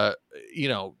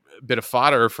 bit of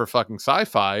fodder for fucking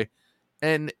sci-fi.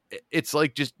 And it's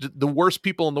like just the worst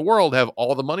people in the world have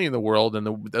all the money in the world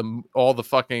and all the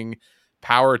fucking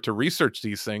power to research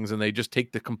these things, and they just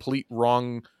take the complete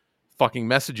wrong fucking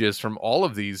messages from all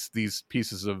of these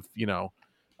pieces of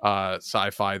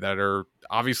sci-fi that are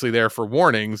obviously there for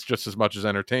warnings just as much as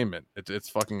entertainment. It's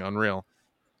fucking unreal.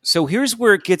 So here's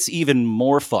where it gets even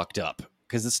more fucked up,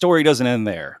 because the story doesn't end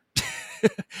there.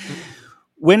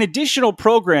 When additional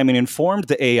programming informed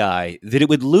the AI that it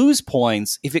would lose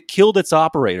points if it killed its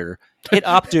operator, it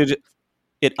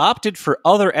opted for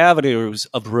other avenues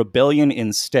of rebellion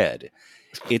instead.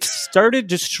 It started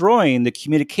destroying the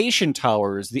communication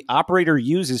towers the operator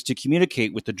uses to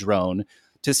communicate with the drone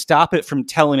to stop it from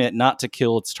telling it not to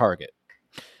kill its target.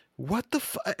 What the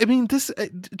fuck? I mean, this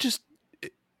just...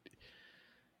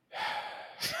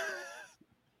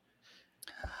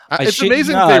 It's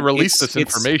amazing that they released this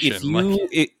information.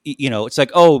 It's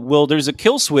like, oh, well, there's a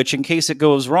kill switch in case it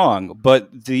goes wrong, but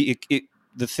the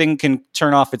thing can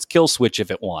turn off its kill switch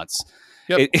if it wants.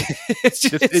 Yep.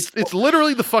 It's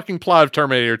literally the fucking plot of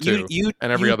Terminator 2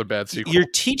 and every other bad sequel. You're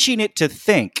teaching it to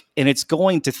think, and it's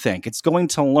going to think. It's going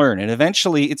to learn, and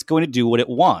eventually it's going to do what it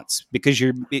wants because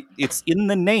it's in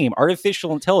the name,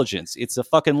 artificial intelligence. It's a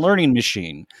fucking learning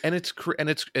machine, and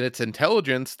it's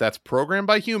intelligence that's programmed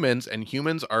by humans, and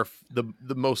humans are the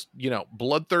most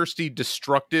bloodthirsty,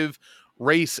 destructive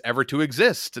race ever to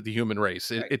exist. The human race.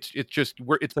 It's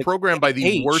like, programmed by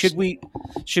the worst.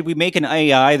 Should we make an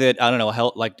AI that, I don't know,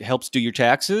 helps do your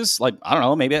taxes? Like, I don't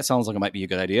know, maybe that sounds like it might be a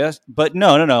good idea. But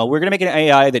no. We're gonna make an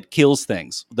AI that kills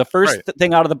things. The first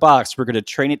thing out of the box, we're gonna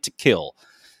train it to kill.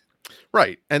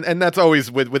 Right. And that's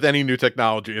always with any new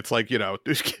technology. It's like,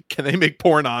 can they make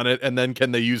porn on it, and then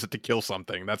can they use it to kill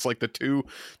something? That's like the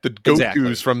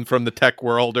go-tos from the tech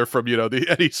world, or from,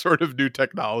 any sort of new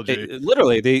technology.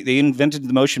 Literally, they invented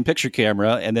the motion picture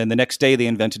camera, and then the next day they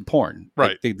invented porn.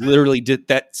 Right. They literally did.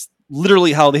 That's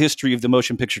literally how the history of the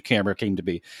motion picture camera came to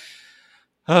be.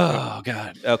 Oh,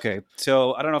 God. Okay.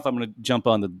 So I don't know if I'm going to jump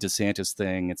on the DeSantis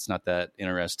thing. It's not that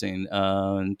interesting.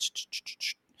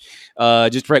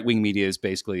 Just right-wing media is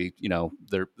basically,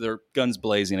 they're guns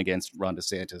blazing against Ron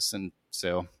DeSantis, and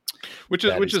so which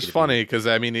is funny because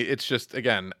I mean it's just,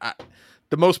 again,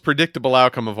 the most predictable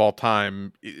outcome of all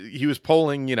time. He was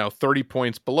polling 30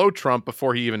 points below Trump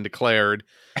before he even declared,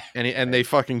 and they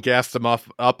fucking gassed him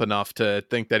up enough to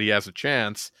think that he has a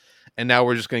chance. And now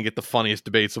we're just going to get the funniest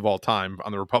debates of all time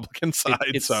on the Republican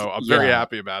side. So I'm very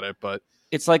happy about it, but.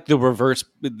 It's like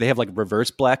they have like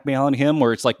reverse blackmail on him,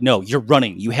 where it's like, no, you're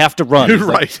running. You have to run.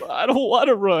 Right. Like, I don't want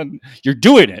to run. You're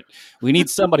doing it. We need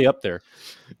somebody up there.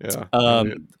 Yeah.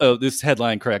 This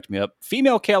headline cracked me up.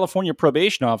 Female California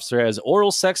probation officer has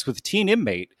oral sex with teen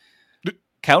inmate.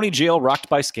 County jail rocked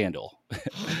by scandal.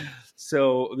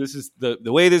 So this is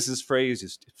the way this is phrased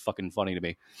is fucking funny to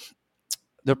me.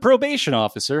 The probation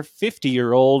officer,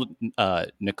 50-year-old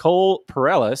Nicole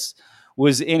Perales,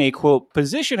 was in a, quote,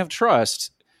 position of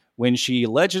trust when she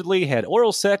allegedly had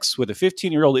oral sex with a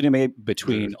 15-year-old inmate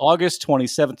between August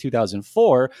 27,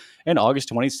 2004 and August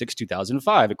 26,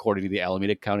 2005, according to the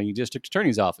Alameda County District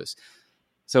Attorney's Office.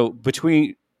 So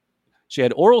she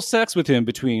had oral sex with him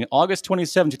between August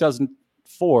 27,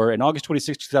 2004 and August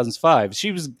 26, 2005.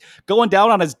 She was going down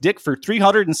on his dick for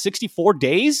 364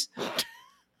 days?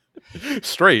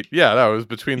 Straight. Yeah, that was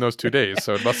between those 2 days.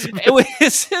 So it must have been. It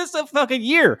was a fucking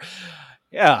year.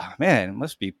 Yeah, man, it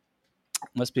must be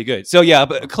good. So yeah,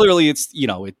 but clearly it's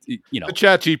the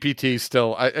Chat GPT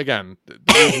still. You can't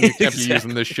be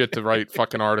using this shit to write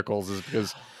fucking articles, is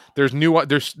because there's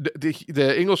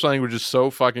the English language is so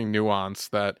fucking nuanced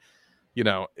that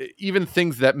even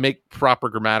things that make proper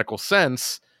grammatical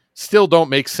sense still don't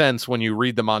make sense when you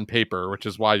read them on paper, which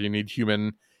is why you need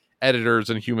human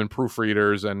editors and human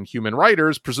proofreaders and human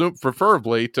writers,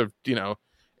 preferably to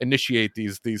initiate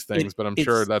these things. But I'm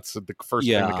sure that's the first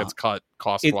thing that gets cut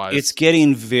cost-wise. It's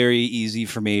getting very easy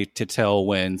for me to tell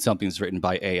when something's written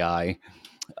by AI.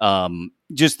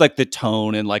 Just like the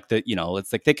tone and like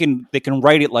it's like they can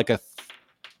write it like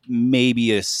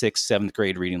maybe a 6th, 7th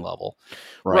grade reading level,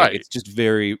 right? It's just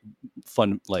very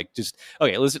fun. Like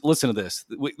okay, listen to this.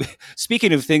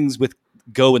 Speaking of things with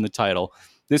 "go" in the title,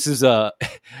 this is a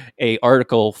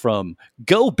article from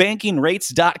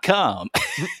GoBankingRates.com.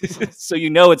 So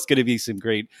it's going to be some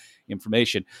great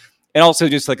information. And also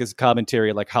just like as a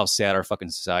commentary, like how sad our fucking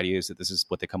society is that this is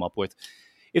what they come up with.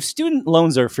 If student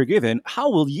loans are forgiven, how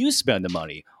will you spend the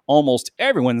money? Almost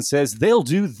everyone says they'll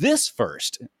do this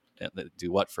first.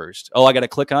 Do what first? Oh, I got to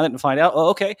click on it and find out. Oh,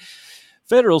 okay.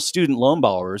 Federal student loan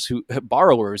borrowers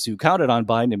who counted on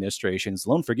Biden administration's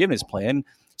loan forgiveness plan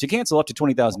to cancel up to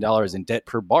 $20,000 in debt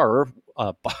per borrower.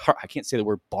 I can't say the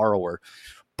word borrower.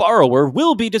 Borrower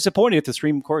will be disappointed if the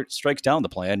Supreme Court strikes down the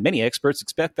plan. Many experts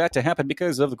expect that to happen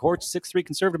because of the court's 6-3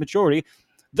 conservative majority,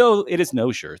 though it is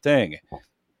no sure thing.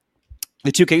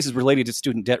 The 2 cases related to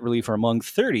student debt relief are among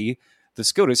 30 the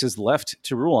SCOTUS is left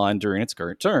to rule on during its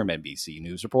current term, NBC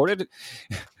News reported.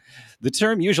 The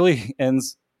term usually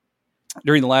ends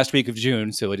during the last week of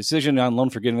June, so a decision on loan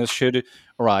forgiveness should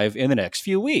arrive in the next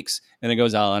few weeks. And it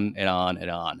goes on and on and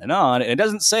on and on. And it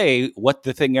doesn't say what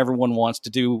the thing everyone wants to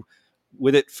do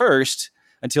with it first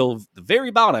until the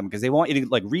very bottom, because they want you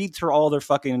to read through all their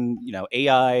fucking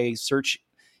AI search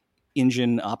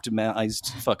engine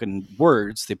optimized fucking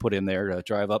words they put in there to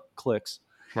drive up clicks.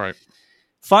 Right.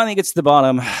 Finally gets to the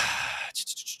bottom.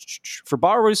 For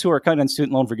borrowers who are counting on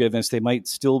student loan forgiveness, they might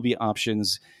still be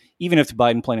options, even if the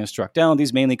Biden plan is struck down.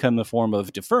 These mainly come in the form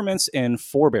of deferments and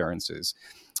forbearances.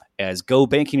 As Go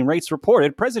Banking Rates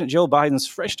reported, President Joe Biden's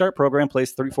Fresh Start program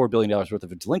placed $34 billion worth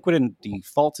of delinquent and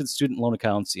defaulted student loan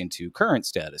accounts into current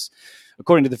status.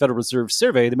 According to the Federal Reserve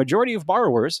survey, the majority of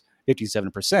borrowers,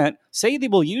 57%, say they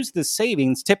will use the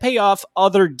savings to pay off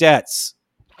other debts.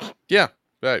 Yeah,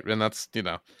 right. And that's,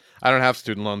 I don't have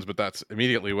student loans, but that's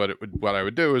immediately what I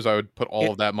would do is I would put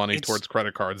all of that money towards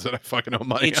credit cards that I fucking owe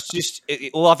money. It's just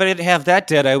if I didn't have that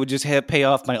debt, I would just pay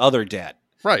off my other debt.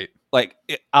 Right.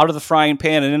 Out of the frying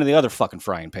pan and into the other fucking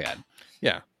frying pan.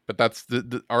 Yeah, but that's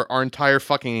our entire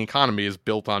fucking economy is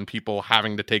built on people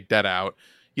having to take debt out.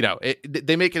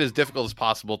 They make it as difficult as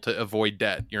possible to avoid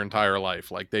debt your entire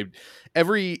life.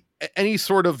 Any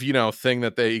sort of thing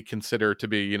that they consider to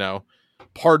be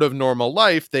part of normal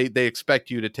life, they expect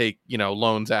you to take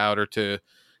loans out or to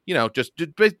just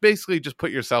basically just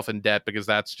put yourself in debt, because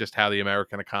that's just how the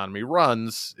American economy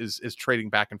runs, is trading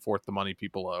back and forth the money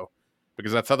people owe,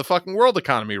 because that's how the fucking world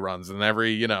economy runs. And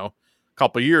every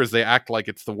couple of years they act like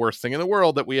it's the worst thing in the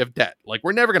world that we have debt. Like,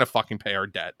 we're never gonna fucking pay our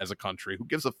debt as a country. Who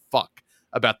gives a fuck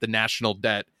about the national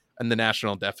debt and the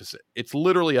national deficit? It's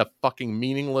literally a fucking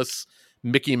meaningless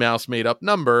Mickey Mouse made up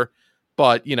number.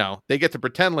 But, they get to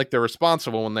pretend like they're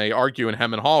responsible when they argue and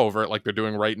hem and haw over it, like they're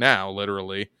doing right now,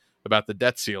 literally, about the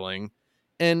debt ceiling.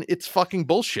 And it's fucking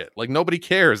bullshit. Nobody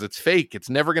cares. It's fake. It's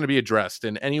never going to be addressed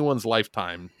in anyone's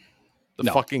lifetime.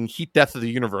 The fucking heat death of the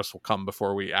universe will come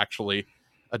before we actually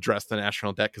address the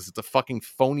national debt, because it's a fucking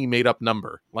phony made up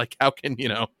number. How can,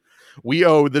 we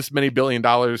owe this many $1 billion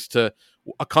to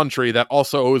a country that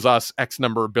also owes us X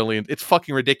number of billion? It's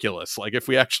fucking ridiculous. If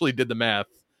we actually did the math,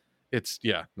 it's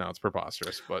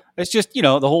preposterous. But it's just, the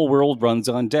whole world runs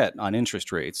on debt, on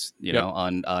interest rates,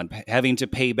 on having to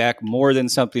pay back more than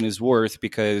something is worth,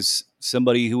 because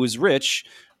somebody who is rich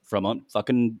from a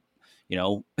fucking,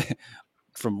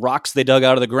 from rocks they dug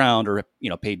out of the ground, or,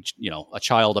 paid, a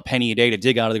child a penny a day to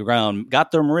dig out of the ground,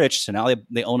 got them rich. So now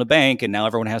they own a bank, and now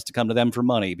everyone has to come to them for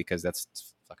money, because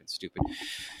that's fucking stupid.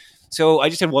 So I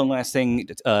just had one last thing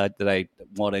that I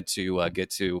wanted to get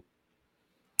to.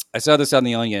 I saw this on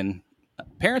The Onion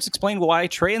parents explain why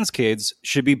trans kids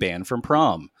should be banned from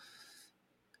prom.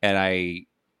 And I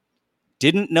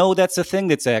didn't know that's a thing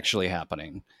that's actually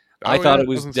happening. I thought it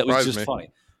was just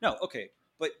funny. No, okay,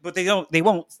 but they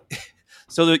won't.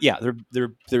 So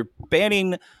they're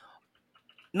banning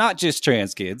not just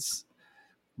trans kids,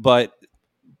 but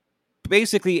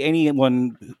basically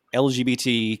anyone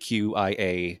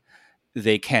LGBTQIA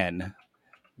they can,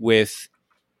 with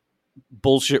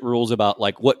bullshit rules about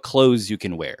like what clothes you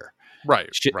can wear, right?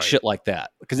 Shit like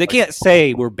that, because they can't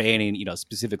say we're banning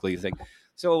specifically the thing.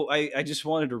 So I just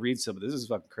wanted to read some of this. This is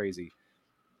fucking crazy.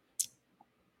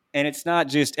 And it's not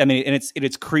just, and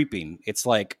it's creeping. It's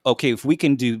like, okay, if we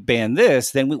can ban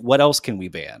this, then what else can we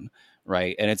ban,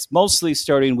 right? And it's mostly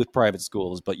starting with private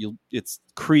schools, but it's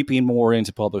creeping more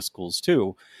into public schools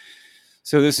too.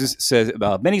 So this says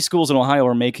about many schools in Ohio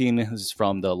are making, this is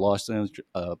from the Los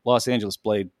Angeles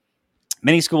Blade,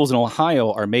 many schools in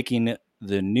Ohio are making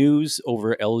the news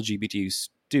over LGBT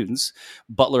students.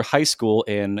 Butler High School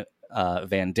in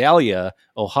Vandalia,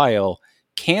 Ohio,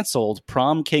 canceled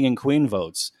prom king and queen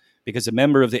votes because a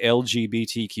member of the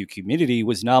LGBTQ community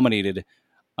was nominated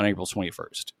on April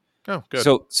 21st. Oh, good.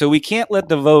 So we can't let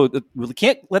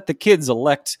the kids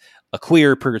elect a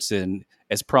queer person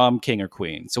as prom king or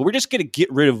queen. So we're just going to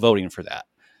get rid of voting for that.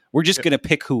 We're just going to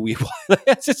pick who we want.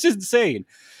 That's just insane.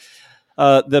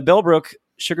 The Bellbrook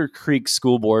Sugar Creek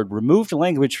School Board removed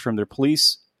language from their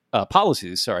policies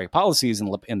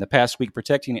in the past week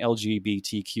protecting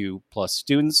LGBTQ plus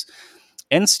students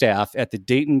and staff at the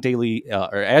Dayton Daily,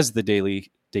 as the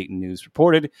Daily Dayton News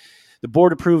reported. The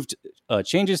board approved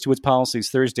changes to its policies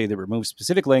Thursday that remove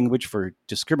specific language for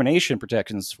discrimination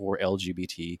protections for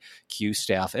LGBTQ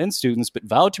staff and students, but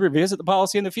vowed to revisit the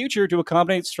policy in the future to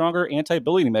accommodate stronger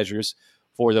anti-bullying measures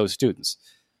for those students.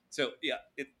 So, yeah,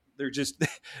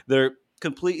 they're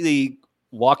completely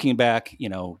walking back,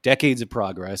 decades of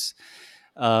progress.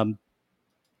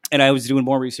 And I was doing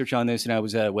more research on this, and I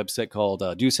was at a website called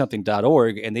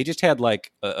DoSomething.org, and they just had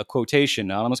like a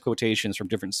quotation, anonymous quotations from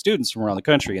different students from around the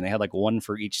country, and they had like one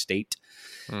for each state.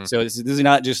 So this is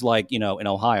not just like, in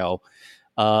Ohio.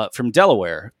 From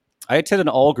Delaware, I attended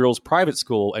an all-girls private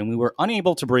school, and we were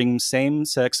unable to bring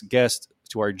same-sex guests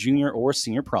to our junior or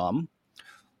senior prom.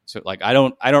 So like I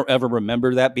don't ever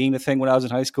remember that being a thing when I was in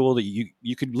high school, that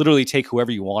you could literally take whoever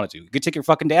you wanted to. You could take your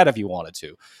fucking dad if you wanted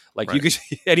to. Like right. You could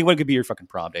anyone could be your fucking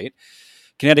prom date.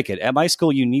 Connecticut, at my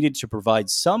school you needed to provide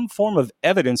some form of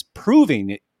evidence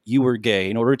proving you were gay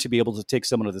in order to be able to take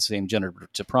someone of the same gender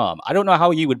to prom. I don't know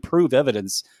how you would prove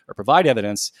evidence or provide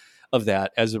evidence of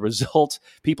that. As a result,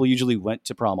 people usually went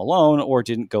to prom alone or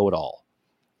didn't go at all.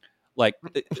 Like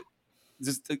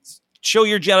show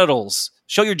your genitals.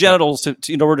 Show your genitals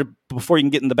in order to before you can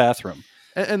get in the bathroom.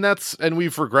 And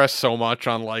we've regressed so much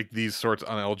on like these sorts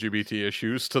on LGBT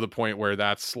issues to the point where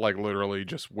that's like literally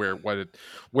just where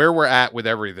we're at with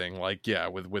everything. Like, yeah,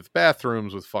 with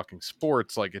bathrooms, with fucking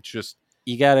sports, like it's just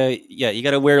you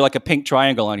gotta wear like a pink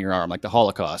triangle on your arm, like the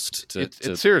Holocaust.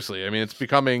 It's seriously, I mean, it's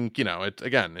becoming,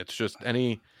 it's just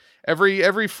every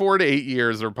 4 to 8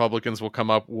 years, the Republicans will come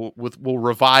up will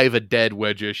revive a dead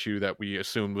wedge issue that we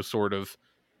assumed was sort of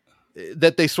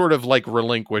that they sort of like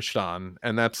relinquished on,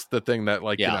 and that's the thing that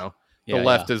the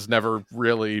left has never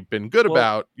really been good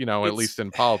about, at least in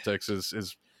politics,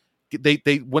 is they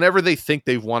whenever they think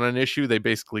they've won an issue, they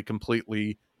basically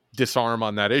completely disarm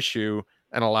on that issue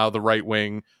and allow the right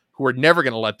wing, who are never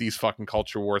going to let these fucking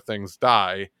culture war things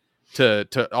die,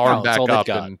 to arm back up,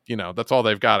 and that's all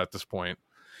they've got at this point.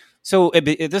 So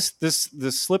this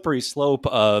slippery slope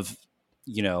of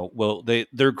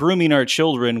they're grooming our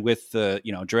children with the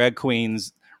drag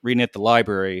queens reading at the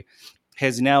library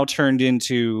has now turned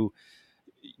into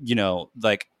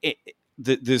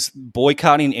this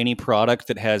boycotting any product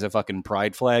that has a fucking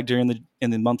pride flag in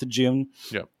the month of June.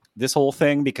 Yeah, this whole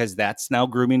thing, because that's now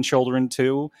grooming children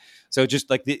too. So just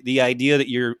like the idea that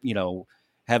you're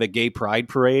have a gay pride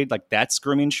parade, like that's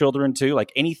grooming children too.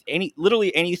 Like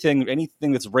literally anything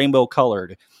that's rainbow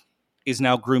colored is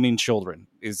now grooming children,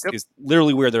 is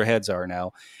literally where their heads are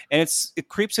now. And it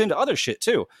creeps into other shit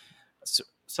too.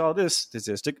 Saw this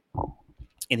statistic.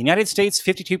 In the United States,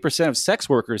 52% of sex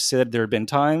workers said there had been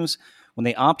times when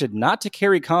they opted not to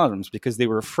carry condoms because they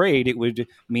were afraid it would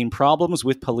mean problems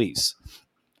with police.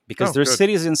 Because there's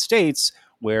cities and states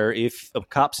where if a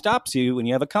cop stops you and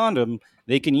you have a condom,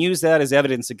 they can use that as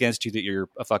evidence against you that you're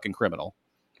a fucking criminal.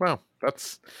 Well,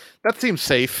 that seems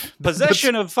safe.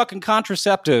 Possession of fucking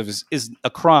contraceptives is a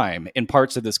crime in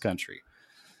parts of this country.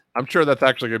 I'm sure that's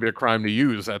actually going to be a crime to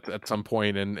use at some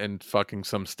point in fucking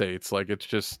some states. Like, it's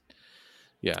just,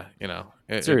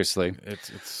 seriously,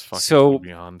 it's fucking so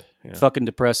beyond fucking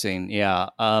depressing. Yeah.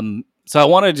 So I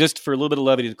want to just, for a little bit of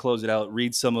levity to close it out,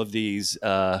 read some of these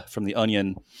from The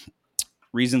Onion.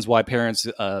 Reasons why parents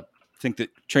think that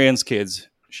trans kids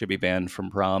should be banned from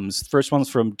proms. The first one's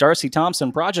from Darcy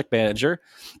Thompson, project manager,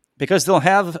 because they'll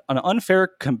have an unfair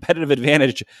competitive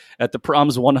advantage at the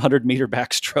prom's 100-meter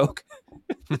backstroke.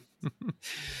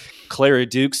 Clara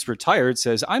Dukes, retired,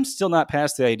 says, I'm still not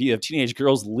past the idea of teenage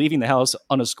girls leaving the house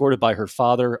unescorted by her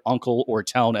father, uncle, or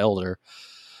town elder.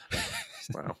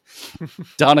 Wow.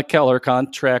 Donna Keller,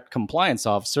 contract compliance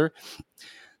officer,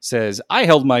 says, I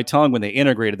held my tongue when they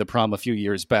integrated the prom a few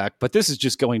years back, but this is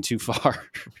just going too far.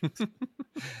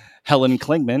 Helen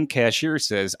Klingman, cashier,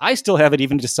 says, I still haven't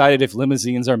even decided if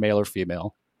limousines are male or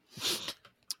female.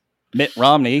 Mitt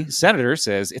Romney, senator,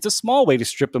 says, it's a small way to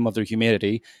strip them of their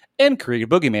humanity and create a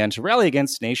boogeyman to rally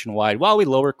against nationwide while we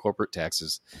lower corporate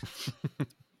taxes.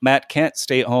 Matt Kent,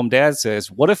 stay-at-home dad,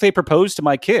 says, what if they propose to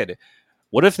my kid?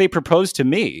 What if they propose to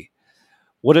me?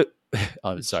 What if...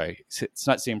 Oh, sorry. It's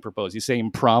not saying propose. He's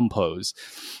saying prom-pose.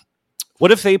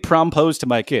 What if they prom-pose to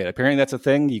my kid? Apparently that's a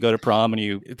thing. You go to prom and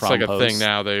you It's prom-pose. like a thing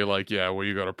now. They like, yeah, well,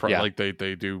 you go to prom. Yeah. Like they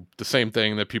do the same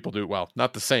thing that people do. Well,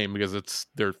 not the same because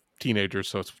they're teenagers,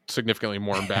 so it's significantly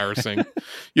more embarrassing.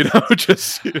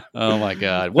 Just oh my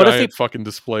god, what if they fucking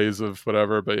displays of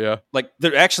whatever? But yeah, like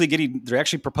they're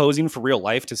actually proposing for real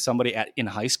life to somebody in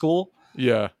high school.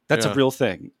 Yeah, that's a real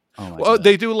thing. Oh my well, god.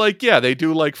 they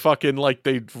do like fucking like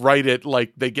they write it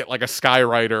like they get like a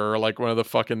skywriter or like one of the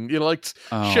fucking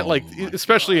shit like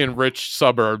especially in rich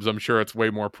suburbs. I'm sure it's way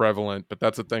more prevalent, but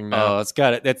that's a thing now. Oh, it's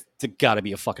got to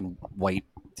be a fucking white.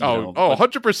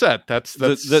 100%. That's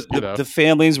the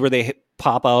families where they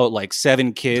pop out like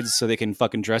 7 kids so they can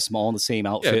fucking dress them all in the same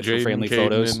outfit for family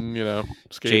photos. And,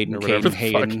 Jaden,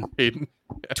 Caden, Hayden,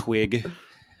 Twig.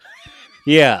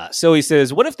 Yeah. So he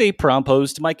says, what if they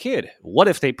prom-pose to my kid? What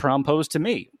if they prom-pose to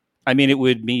me? I mean, it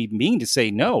would be mean to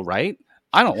say no, right?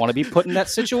 I don't want to be put in that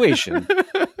situation.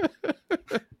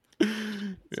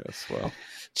 Yes, well.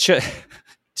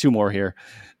 2 more here.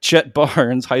 Chet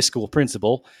Barnes, high school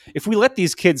principal. If we let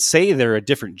these kids say they're a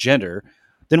different gender,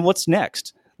 then what's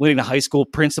next? Letting a high school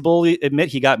principal admit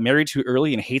he got married too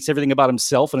early and hates everything about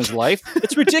himself and his life?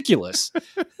 It's ridiculous.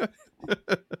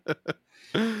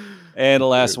 And the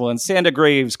last one, Sandra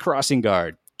Graves, crossing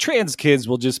guard. Trans kids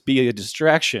will just be a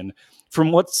distraction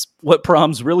from what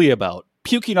prom's really about.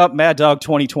 Puking up Mad Dog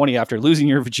 2020 after losing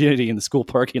your virginity in the school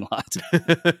parking lot.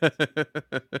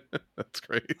 That's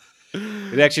great.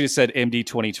 It actually just said MD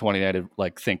 2020. I had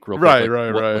to think real quick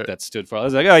what that stood for. I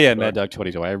was like, oh yeah, Mad Dog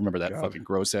 2020. I remember that fucking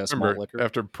gross ass malt liquor.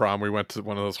 After prom, we went to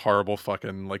one of those horrible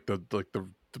fucking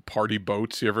the party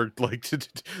boats. You ever did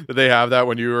they have that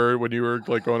when you were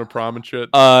like going to prom and shit?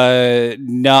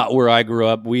 Not where I grew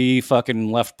up. We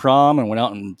fucking left prom and went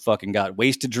out and fucking got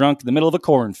wasted drunk in the middle of a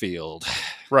cornfield.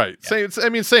 Right. Yeah.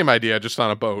 Same idea, just on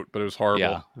a boat, but it was horrible.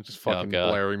 Yeah. It was just fucking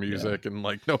blaring music and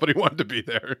like nobody wanted to be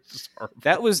there. It's just horrible.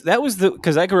 That was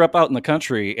because I grew up out in the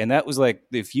country, and that was like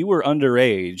if you were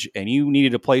underage and you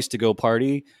needed a place to go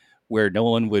party where no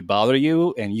one would bother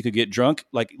you and you could get drunk,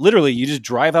 like literally you just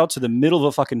drive out to the middle of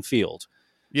a fucking field.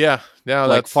 Yeah. Yeah.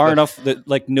 Like far enough that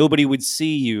like nobody would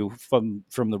see you from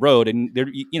the road. And there,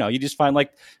 you just find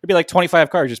like, there'd be like 25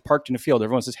 cars just parked in a field.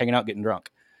 Everyone's just hanging out getting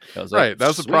drunk. Right. That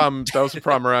was the problem. That was the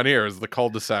problem around here is the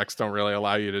cul-de-sacs don't really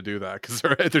allow you to do that because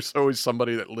there's always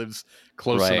somebody that lives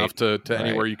close enough to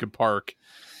anywhere you could park.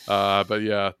 But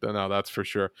yeah, no, that's for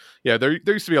sure. Yeah, there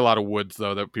used to be a lot of woods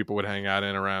though that people would hang out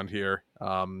in around here,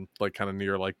 like kind of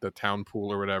near like the town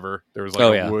pool or whatever. There was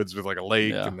like woods with like a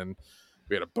lake, and then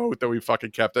we had a boat that we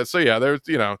fucking kept at. So yeah,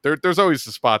 there's always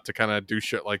a spot to kind of do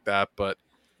shit like that. But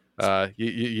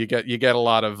you get a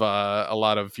lot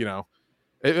of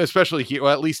especially here.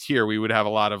 Well, at least here we would have a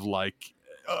lot of like,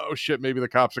 oh shit, maybe the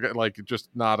cops are like just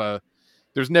not a.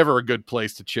 There's never a good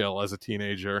place to chill as a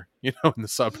teenager, in the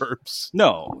suburbs.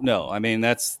 No. I mean,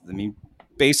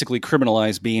 basically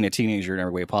criminalize being a teenager in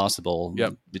every way possible.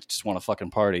 Yep. You just want to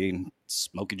fucking party and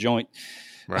smoke a joint.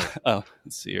 Right. Oh,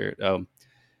 let's see here.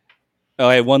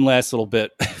 I had one last little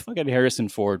bit. Fucking Harrison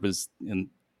Ford was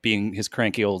being his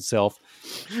cranky old self.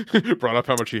 Brought up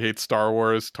how much he hates Star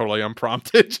Wars, totally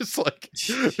unprompted. Just like,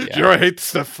 I hate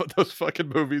those fucking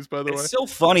movies, by the way. It's so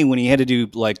funny when he had to do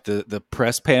like the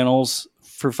press panels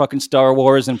for fucking Star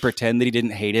Wars and pretend that he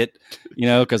didn't hate it,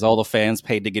 because all the fans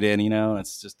paid to get in,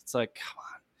 it's like,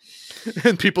 come on.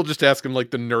 And people just ask him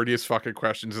like the nerdiest fucking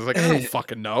questions. He's like, I don't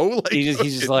fucking know. Like, he's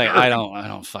just like, I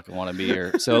don't fucking want to be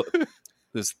here. So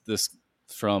this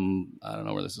from, I don't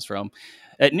know where this is from.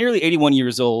 At nearly 81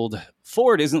 years old,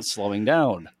 Ford isn't slowing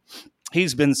down.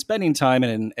 He's been spending time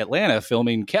in Atlanta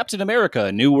filming Captain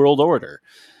America: New World Order.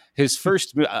 his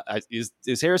first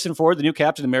is Harrison Ford the new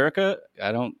Captain America?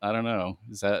 I don't know.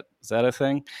 Is that a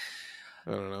thing?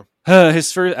 I don't know.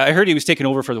 His first, I heard he was taking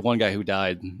over for the one guy who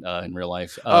died in real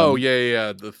life.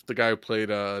 Yeah. The guy who played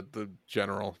the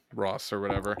General Ross or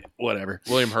whatever.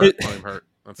 William Hurt.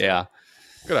 That's yeah.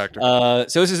 Good actor.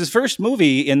 So this is his first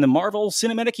movie in the Marvel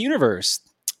Cinematic Universe.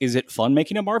 Is it fun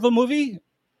making a Marvel movie?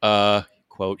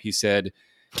 Quote, he said,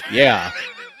 yeah.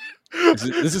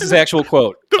 This is his actual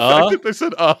quote. The fact that they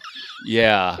said,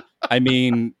 yeah. I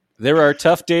mean, there are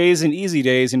tough days and easy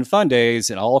days and fun days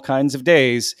and all kinds of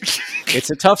days. It's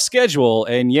a tough schedule,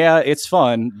 and yeah, it's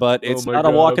fun, but it's not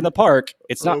a walk in the park.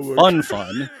 It's not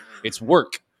fun. It's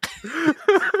work.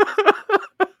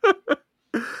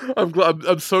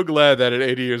 I'm so glad that at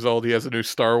 80 years old he has a new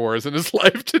Star Wars in his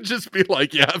life to just be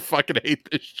like, yeah, I fucking hate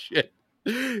this shit.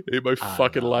 I hate my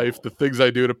fucking life. The things I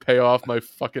do to pay off my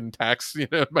fucking tax,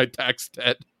 my tax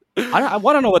debt. I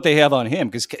want to know what they have on him,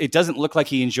 because it doesnn't look like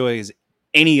he enjoys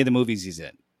any of the movies he's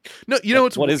in. No,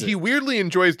 what is he weirdly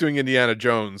enjoys doing Indiana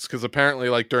Jones, because apparently,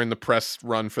 like, during the press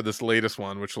run for this latest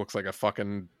one, which looks like a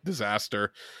fucking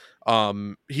disaster,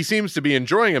 he seems to be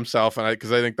enjoying himself, and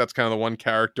because I think that's kind of the one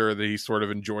character that he sort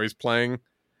of enjoys playing.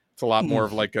 It's a lot more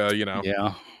of like a,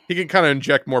 yeah, he can kind of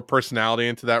inject more personality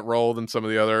into that role than some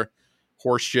of the other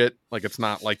horse shit. Like, it's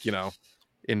not like,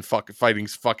 in fighting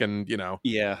fucking,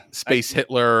 space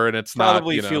Hitler, and it's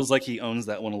probably not, feels like he owns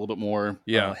that one a little bit more.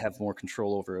 Yeah, have more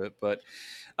control over it. But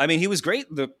I mean, he was great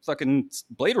in the fucking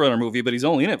Blade Runner movie, but he's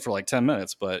only in it for like 10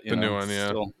 minutes. But the new one,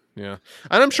 yeah,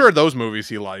 and I'm sure those movies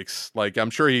he likes. Like, I'm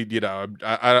sure he,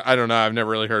 I don't know. I've never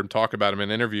really heard him talk about him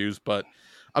in interviews, but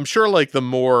I'm sure like the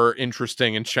more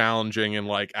interesting and challenging and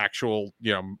like actual,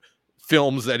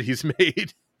 films that he's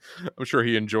made, I'm sure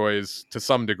he enjoys to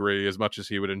some degree as much as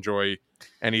he would enjoy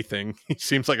anything. He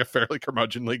seems like a fairly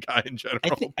curmudgeonly guy in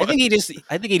general. I think he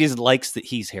just likes that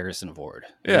he's Harrison Ford.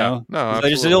 Yeah, no,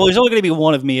 there's only going to be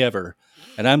one of me ever,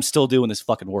 and I'm still doing this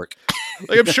fucking work.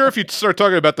 Like, I'm sure if you start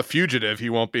talking about The Fugitive, he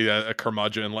won't be a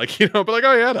curmudgeon, like, but like,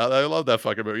 oh yeah, no, I love that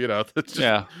fucking movie. It's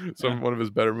just one of his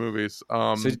better movies.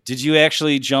 So did you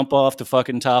actually jump off the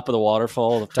fucking top of the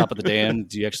waterfall, the top of the dam?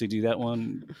 Did you actually do that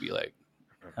one? Be like,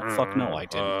 oh, fuck no, I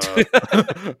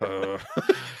didn't.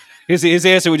 His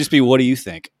answer would just be, "What do you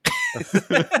think?" I think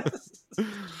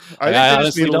they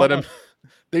just need to let him.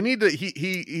 They need to.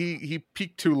 He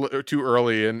peaked too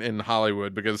early in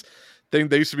Hollywood, because they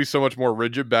used to be so much more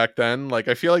rigid back then. Like,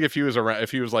 I feel like if he was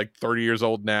like 30 years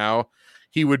old now,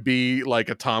 he would be like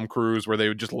a Tom Cruise, where they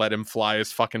would just let him fly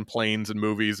his fucking planes and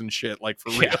movies and shit, like,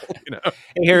 for real.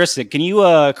 Hey Harrison, can you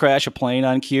crash a plane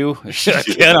on cue?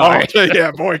 Can I?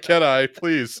 Yeah, boy, can I?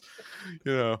 Please,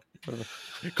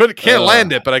 can't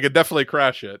land it, but I could definitely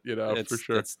crash it. For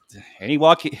sure. It's any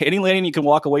landing you can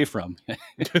walk away from.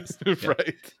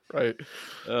 Right.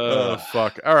 Oh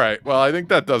fuck. All right. Well, I think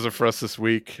that does it for us this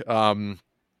week.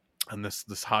 And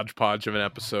this hodgepodge of an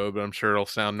episode, but I'm sure it'll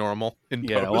sound normal.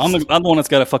 Well, I'm the one that's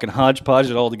got to fucking hodgepodge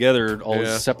it all together, all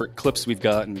the separate clips we've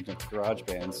got in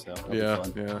GarageBand. So yeah.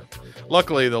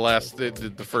 Luckily,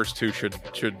 the first two should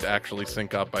actually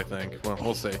sync up, I think. Well,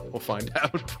 we'll see. We'll find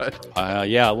out. But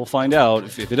we'll find out.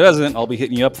 If it doesn't, I'll be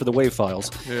hitting you up for the WAV files.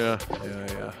 Yeah.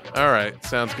 All right,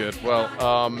 sounds good. Well,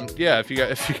 if you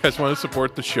guys want to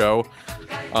support the show,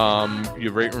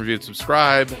 you rate and review and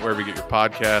subscribe wherever you get your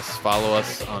podcasts. Follow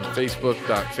us on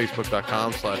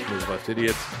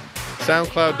Facebook.com/MoveLeftIdiots,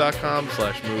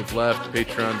 SoundCloud.com/MoveLeft,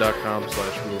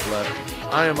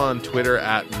 Patreon.com/MoveLeft. I am on Twitter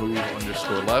at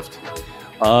 @move_left.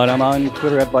 And I'm on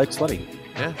Twitter at BikeSlutty.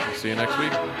 Yeah, we'll see you next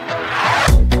week.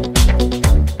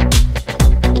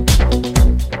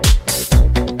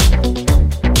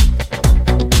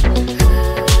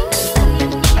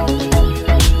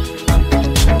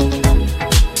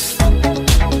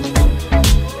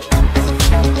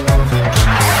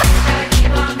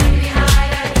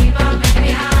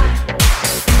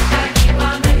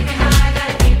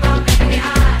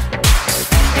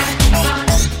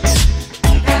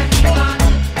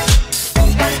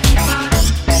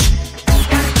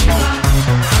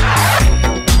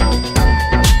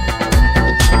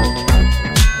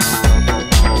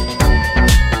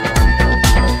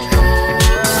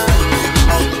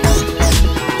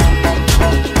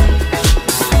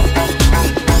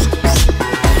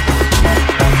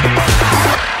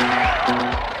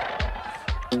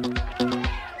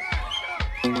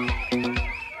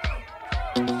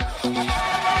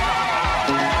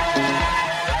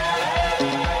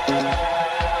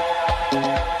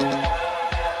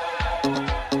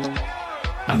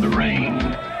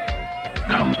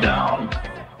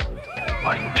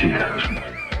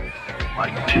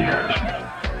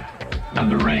 And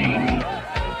the rain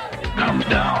comes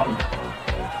down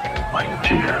like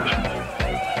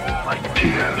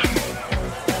tears,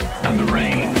 and the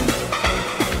rain